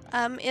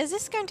 Is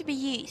this going to be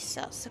used?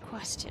 That's the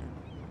question.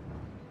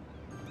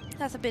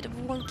 That's a bit of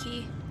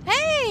wonky.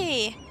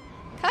 Hey!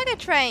 Cargo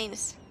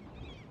trains!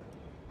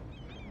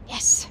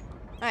 Yes!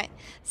 Alright,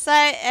 so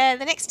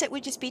the next step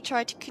would just be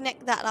trying to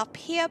connect that up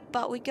here,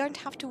 but we're going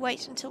to have to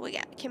wait until we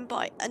can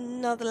buy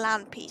another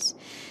land piece.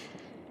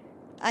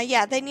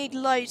 Yeah, they need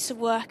loads of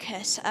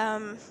workers.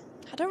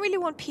 I don't really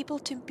want people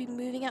to be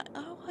moving out.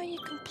 Oh, why are you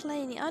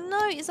complaining? I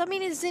know,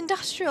 it's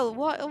industrial.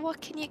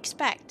 What can you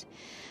expect?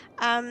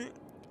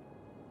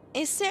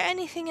 Is there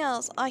anything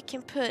else I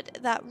can put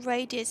that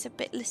radiates a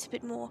little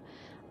bit more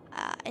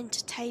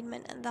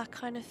entertainment and that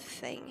kind of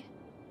thing?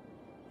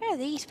 Where are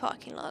these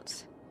parking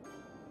lots?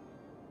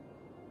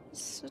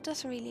 So it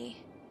doesn't really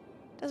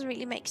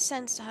make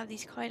sense to have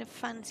these kind of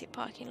fancy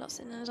parking lots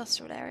in an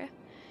industrial area.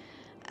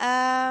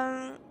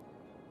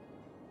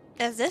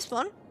 There's this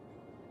one.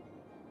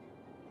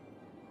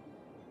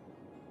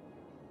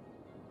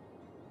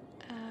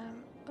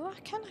 Oh, I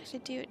can actually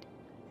do it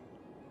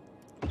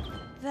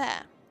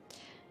there.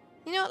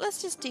 You know what?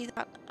 Let's just do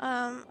that.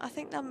 I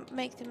think that'll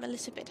make them a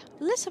little bit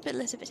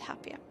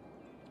happier.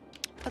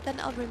 But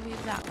then I'll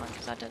remove that one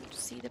because I don't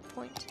see the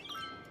point.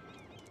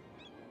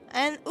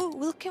 And oh,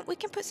 we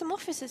can put some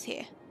offices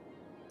here.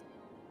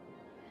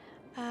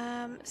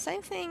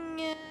 Same thing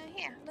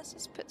here. Let's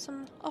just put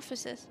some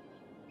offices.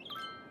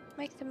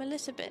 Make them a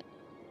little bit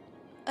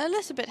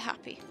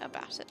happy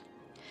about it.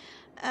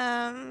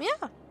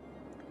 Yeah.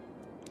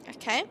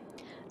 Okay.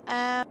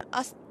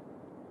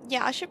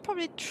 Yeah, I should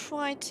probably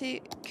try to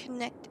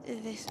connect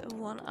this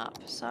one up.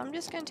 So I'm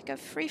just going to go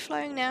free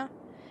flowing now.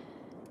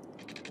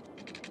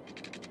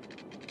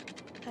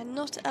 And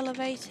not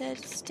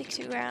elevated. Stick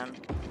to ground.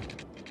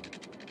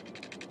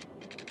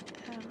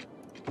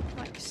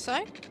 Like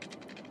so.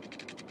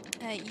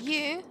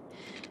 You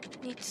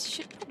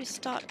should probably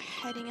start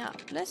heading up.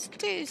 Let's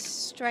do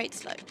straight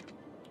slope.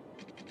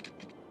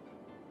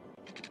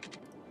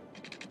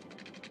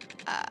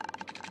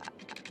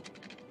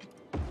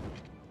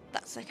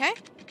 That's okay.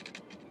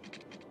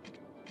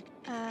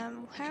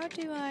 How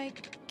do I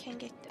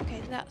get?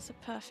 Okay, that's a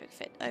perfect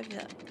fit over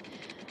there.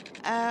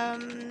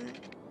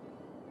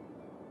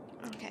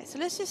 Okay, so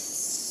let's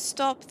just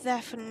stop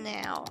there for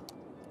now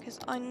because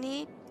I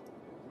need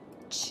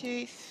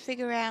to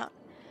figure out.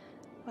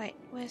 Wait,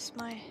 where's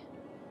my?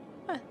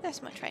 Oh,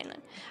 there's my train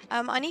line.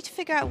 I need to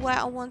figure out where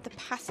I want the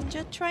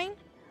passenger train.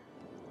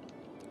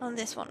 On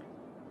this one.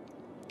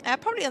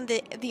 Probably on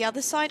the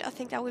other side. I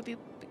think that would be a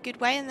good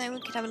way, and then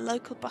we could have a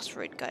local bus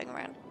route going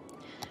around.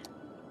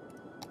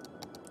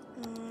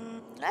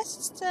 Let's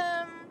just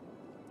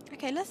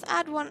okay, let's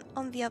add one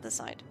on the other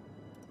side.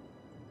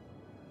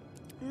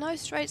 No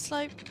straight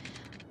slope.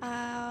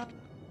 On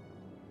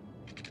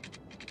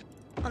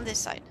this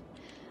side.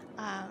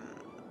 I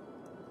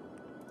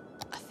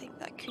think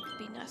that could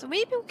be nice.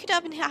 Maybe we could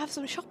have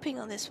some shopping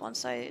on this one,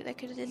 so they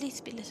could at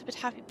least be a little bit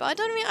happy. But I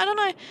don't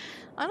know.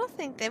 I don't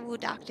think they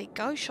would actually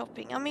go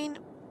shopping. I mean,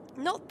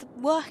 not the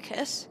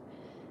workers.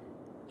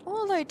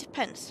 Although it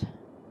depends.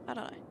 I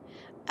don't know.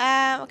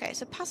 Okay,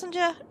 so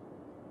passenger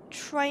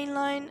train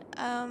line.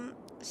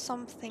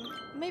 Something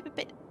maybe a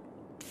bit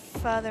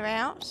further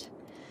out.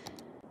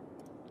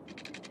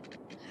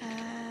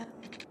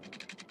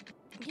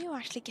 You're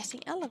actually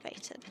getting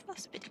elevated.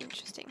 That's a bit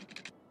interesting.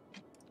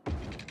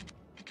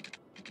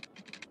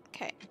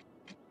 Okay.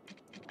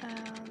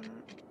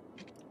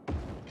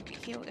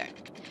 Here we go.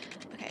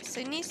 Okay,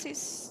 so it needs to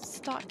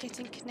start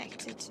getting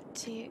connected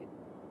to...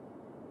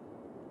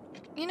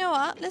 You know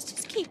what? Let's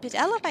just keep it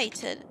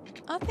elevated.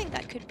 I think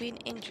that could be an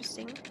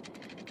interesting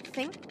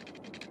thing.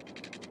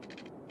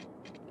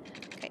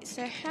 Okay,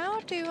 so how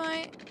do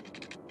I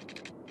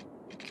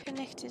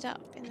connect it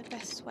up in the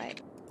best way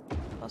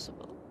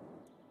possible?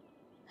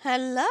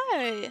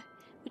 Hello!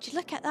 Would you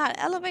look at that?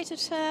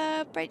 Elevated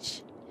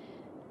bridge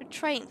with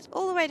trains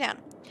all the way down.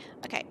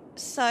 Okay,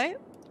 so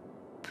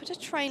put a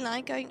train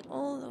line going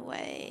all the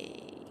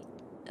way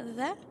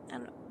there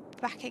and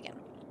back again.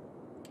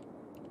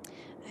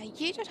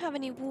 You don't have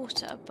any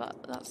water, but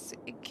that's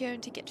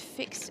going to get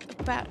fixed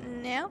about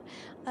now.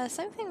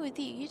 Same thing with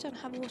you. You don't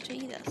have water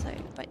either, so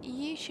but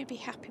you should be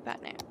happy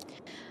about now.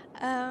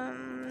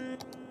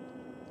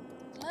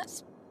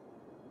 Let's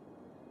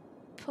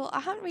pull. I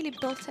haven't really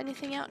built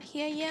anything out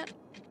here yet,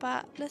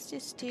 but let's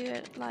just do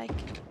it like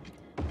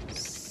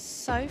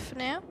so for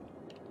now.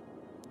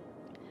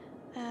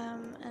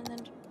 And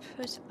then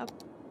put a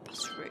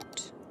bus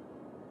route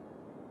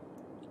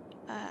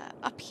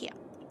up here.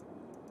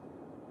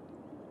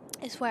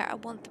 Is where I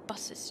want the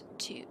buses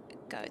to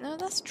go. No,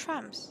 that's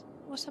trams.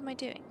 What am I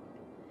doing?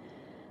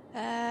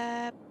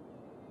 Oh,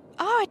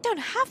 I don't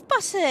have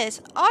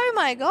buses! Oh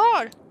my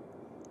god!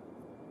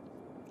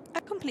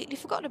 I completely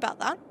forgot about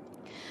that.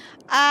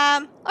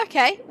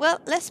 Okay, well,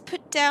 let's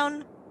put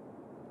down...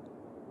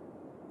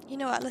 You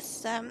know what,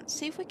 let's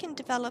see if we can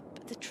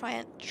develop the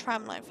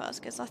tram line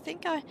first, because I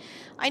think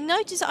I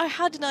noticed I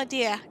had an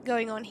idea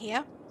going on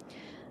here.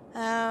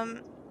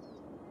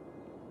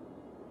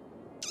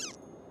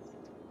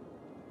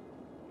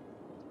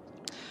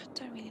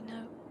 Don't really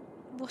know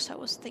what I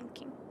was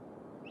thinking.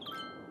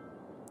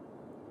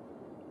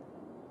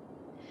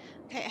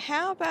 Okay,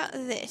 how about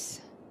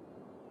this?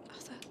 Oh,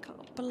 that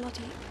got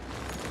bloody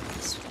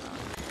this one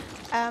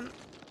on.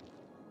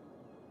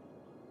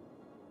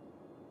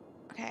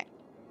 Okay,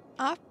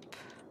 up.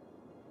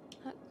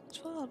 That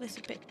 12 is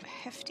a bit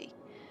hefty.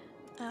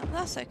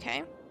 That's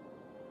okay.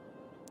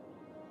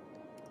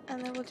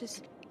 And then we'll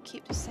just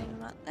keep the same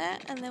amount there,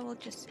 and then we'll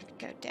just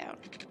go down.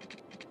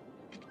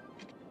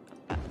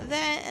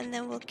 There, and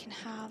then we can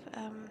have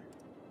a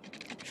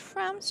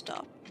tram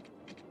stop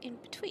in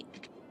between.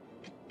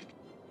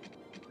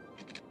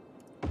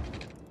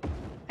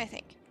 I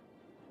think.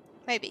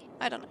 Maybe.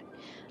 I don't know.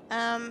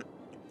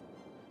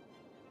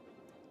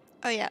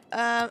 Oh yeah.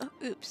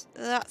 Oops.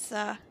 That's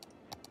a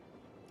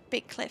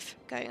big cliff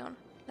going on.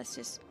 Let's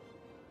just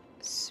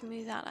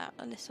smooth that out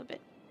a little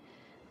bit.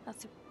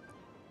 That's a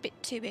bit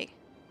too big.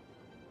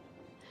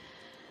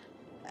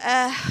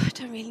 I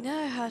don't really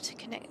know how to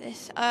connect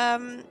this.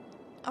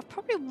 I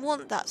probably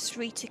want that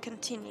street to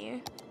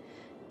continue,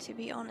 to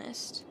be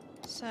honest.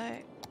 So,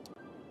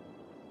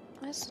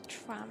 where's the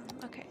tram?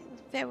 Okay,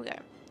 there we go.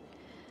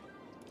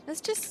 Let's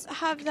just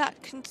have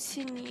that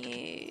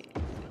continue.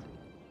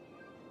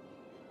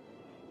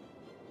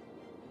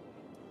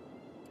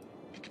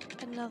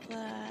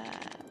 Another...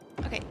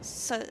 Okay,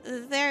 so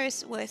there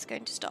is where it's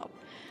going to stop.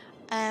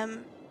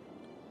 And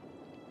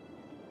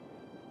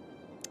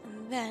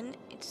then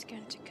it's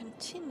going to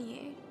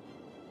continue.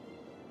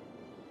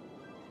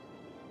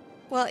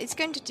 Well, it's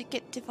going to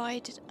get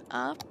divided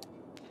up.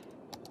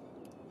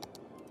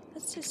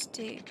 Let's just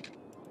do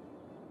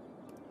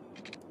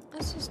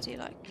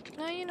like...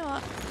 No, you know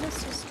what?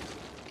 Let's just...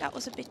 That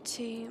was a bit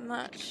too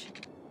much.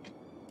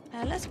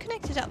 Let's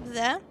connect it up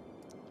there.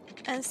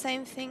 And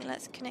same thing,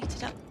 let's connect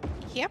it up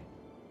here.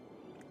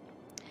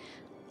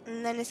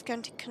 And then it's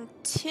going to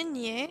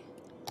continue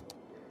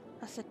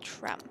as a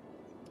tram.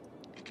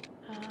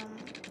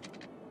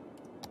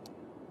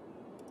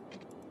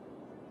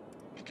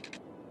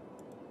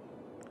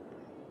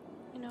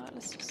 You know what,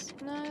 let's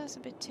just... No, that's a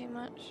bit too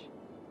much.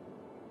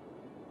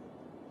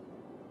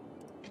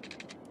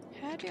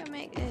 How do I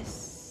make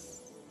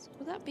this?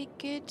 Will that be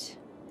good?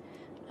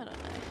 I don't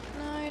know.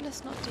 No,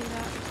 let's not do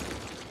that.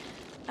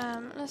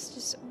 Let's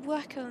just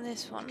work on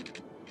this one.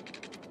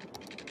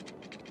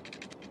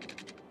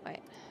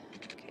 Wait.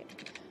 Okay.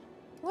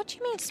 What do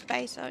you mean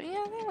space? Oh,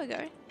 yeah, there we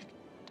go.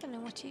 Don't know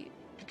what you're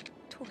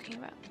talking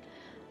about.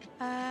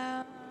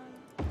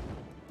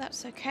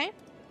 That's okay.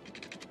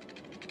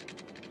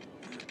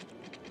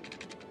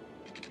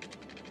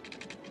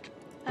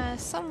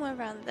 Somewhere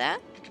around there.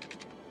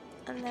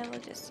 And then we'll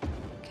just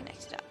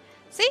connect it up.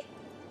 See?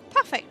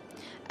 Perfect.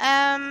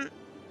 I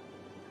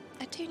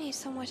do need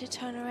somewhere to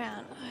turn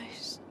around.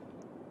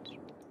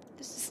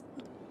 This is...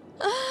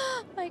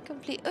 I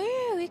complete...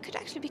 Oh, it could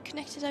actually be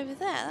connected over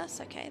there.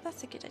 That's okay.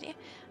 That's a good idea.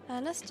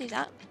 Let's do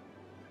that.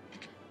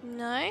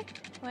 No.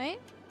 Wait.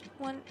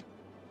 One.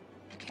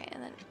 Okay,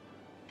 and then...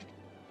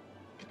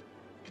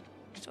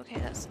 Okay,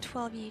 that's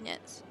 12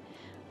 units.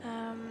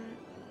 I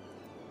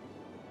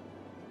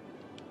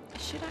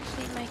should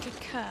actually make a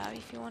curve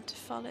if you want to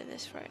follow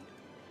this road.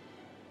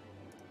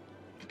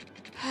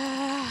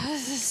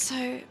 This is so...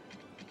 I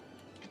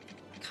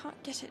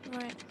can't get it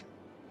right.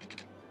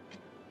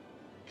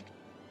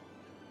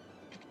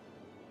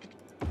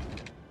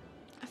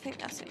 I think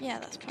that's it. Yeah,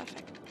 that's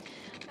perfect.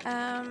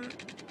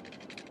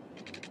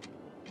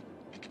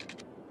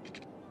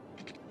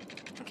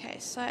 Okay,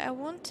 so I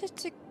wanted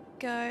to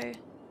go...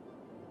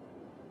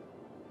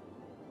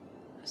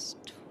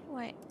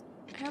 Wait,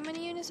 how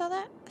many units are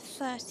there?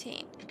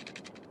 13.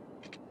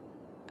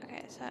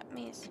 Okay, so that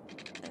means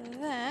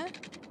there.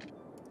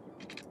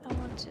 I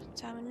wanted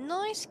to have a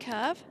nice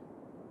curve.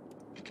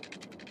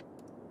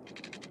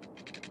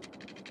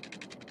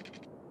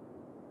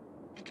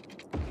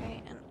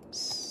 Okay, and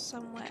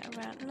somewhere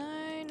around... No.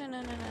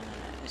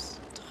 It's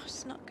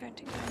not going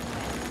to go anywhere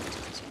I want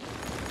it to.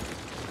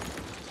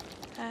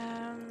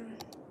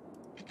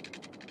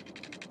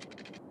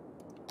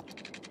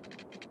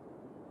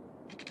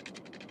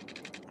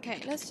 Okay,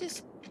 let's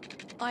just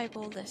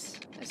eyeball this.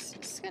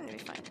 It's going to be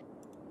fine.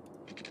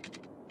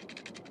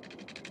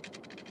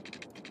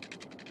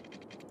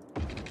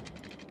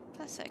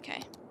 That's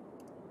okay.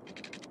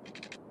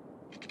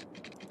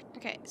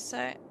 Okay,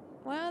 so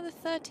where are the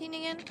 13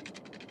 again?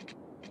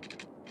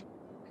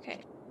 Okay,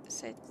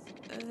 so it's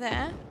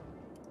there.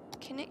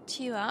 Connect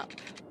you up.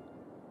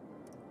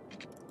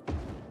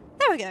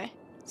 There we go.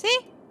 See?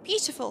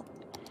 Beautiful.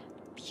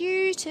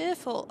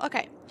 Beautiful.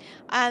 Okay.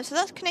 So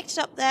that's connected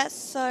up there.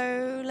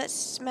 So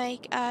let's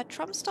make a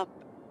tram stop.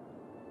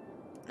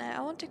 Now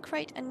I want to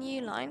create a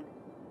new line.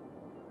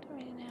 Don't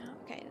really know.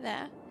 Okay,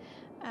 there.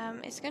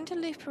 It's going to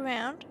loop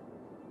around.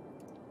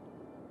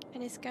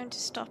 And it's going to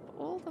stop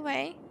all the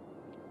way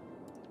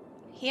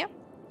here.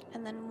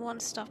 And then one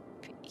stop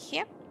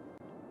here.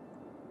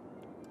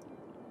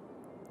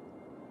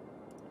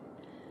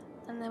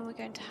 And then we're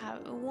going to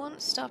have one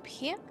stop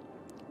here.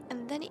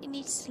 And then it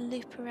needs to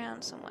loop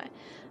around somewhere.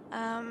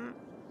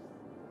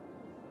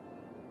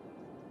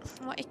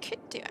 What it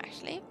could do,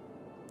 actually,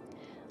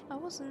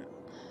 I'm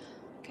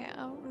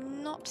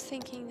not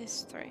thinking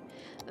this through.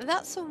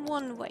 That's a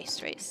one-way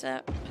street,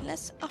 so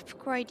let's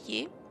upgrade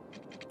you,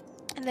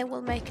 and then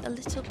we'll make a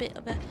little bit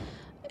of a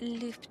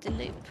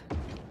loop-de-loop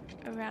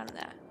around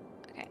there.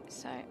 Okay,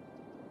 so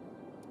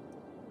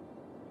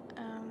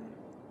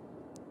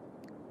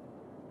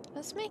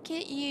let's make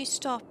it you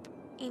stop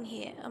in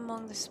here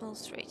among the small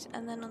streets,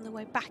 and then on the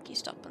way back you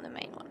stop on the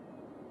main one.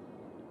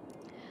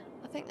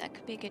 I think that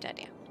could be a good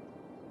idea.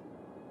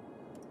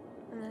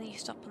 And then you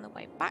stop on the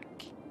way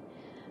back,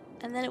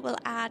 and then it will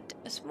add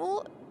a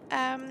small,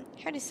 how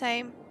do you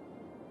say,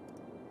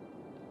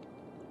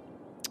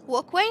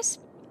 walkways,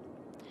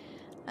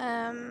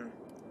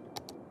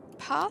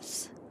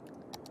 paths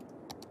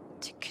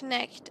to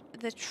connect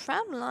the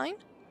tram line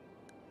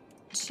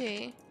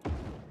to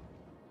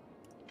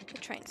the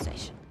train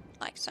station,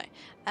 like so.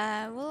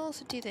 We'll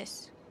also do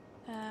this,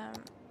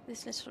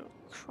 these little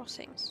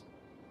crossings.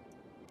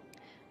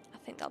 I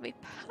think that'll be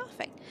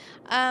perfect.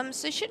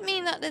 So it should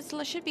mean that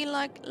there should be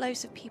like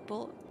loads of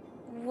people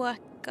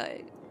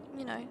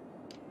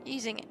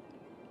using it.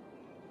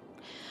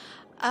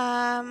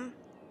 I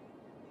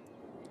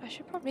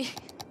should probably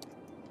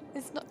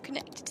it's not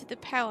connected to the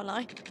power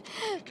line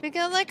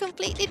because I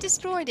completely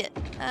destroyed it.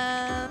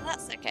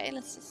 That's okay.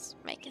 Let's just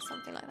make it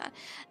something like that.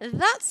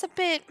 That's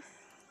a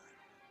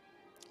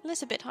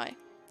little bit high.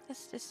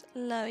 Let's just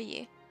lower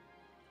you.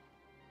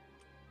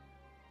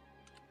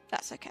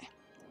 That's okay.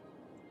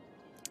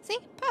 See?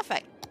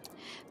 Perfect.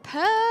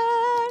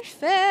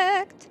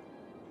 Perfect.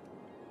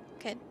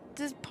 Okay,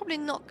 there's probably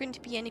not going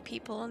to be any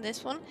people on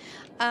this one.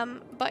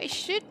 But it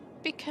should,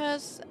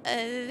 because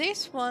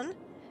this one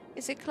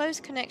is a close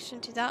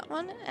connection to that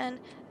one, and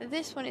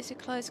this one is a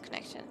close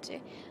connection to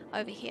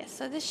over here.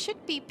 So there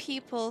should be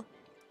people.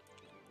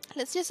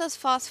 Let's just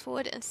fast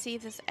forward and see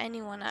if there's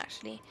anyone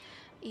actually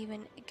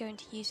even going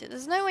to use it.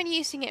 There's no one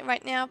using it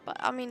right now, but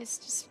I mean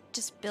it's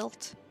just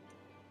built.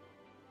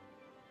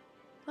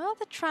 Where are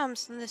the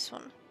trams in this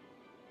one?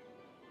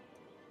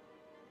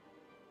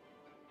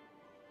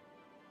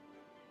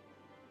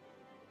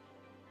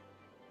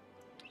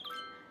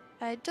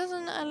 It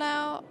doesn't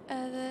allow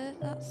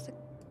that's the...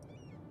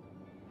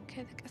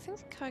 Okay, I think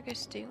the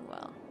cargo's doing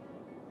well.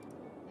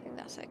 I think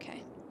that's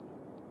okay.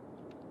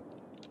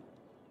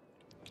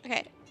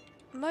 Okay,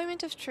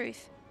 moment of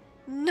truth.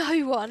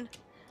 No one!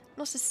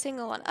 Not a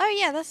single one. Oh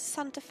yeah, that's a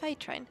Santa Fe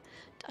train.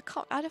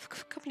 I'd have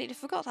completely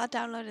forgot I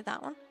downloaded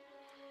that one.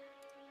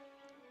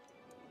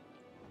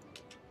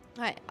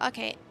 Right,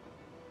 okay.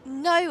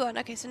 No one.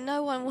 Okay, so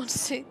no one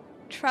wants to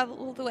travel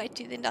all the way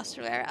to the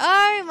industrial area.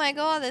 Oh my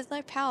god, there's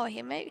no power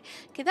here. Maybe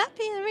could that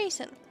be the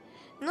reason?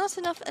 Not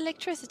enough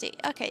electricity.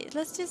 Okay,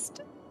 let's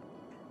just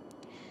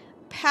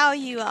power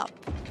you up.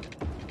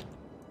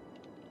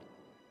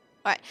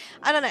 Right,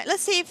 I don't know.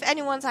 Let's see if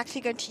anyone's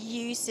actually going to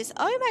use this.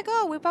 Oh my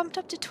god, we bumped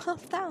up to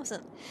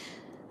 12,000.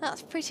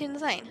 That's pretty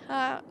insane.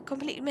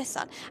 Completely missed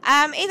that.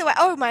 Either way,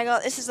 oh my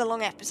god, this is a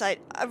long episode.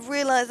 I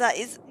realised that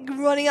it's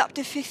running up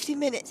to 50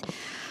 minutes.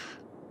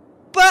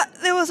 But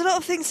there was a lot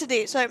of things to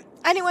do. So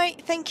anyway,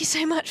 thank you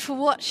so much for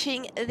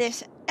watching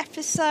this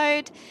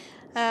episode.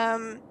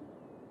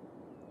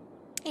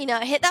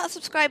 Hit that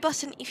subscribe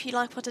button if you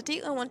like what I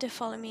do and want to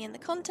follow me in the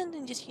content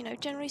and just,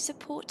 generally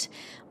support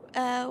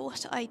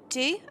what I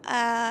do.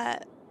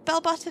 Bell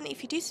button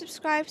if you do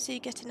subscribe so you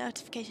get a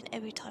notification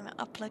every time I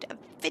upload a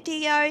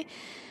video.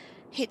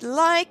 Hit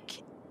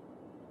like,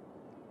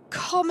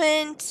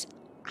 comment,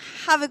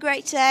 have a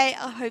great day.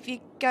 I hope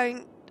you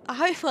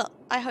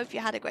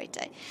had a great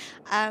day.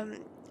 And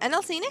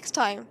I'll see you next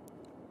time.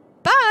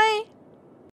 Bye!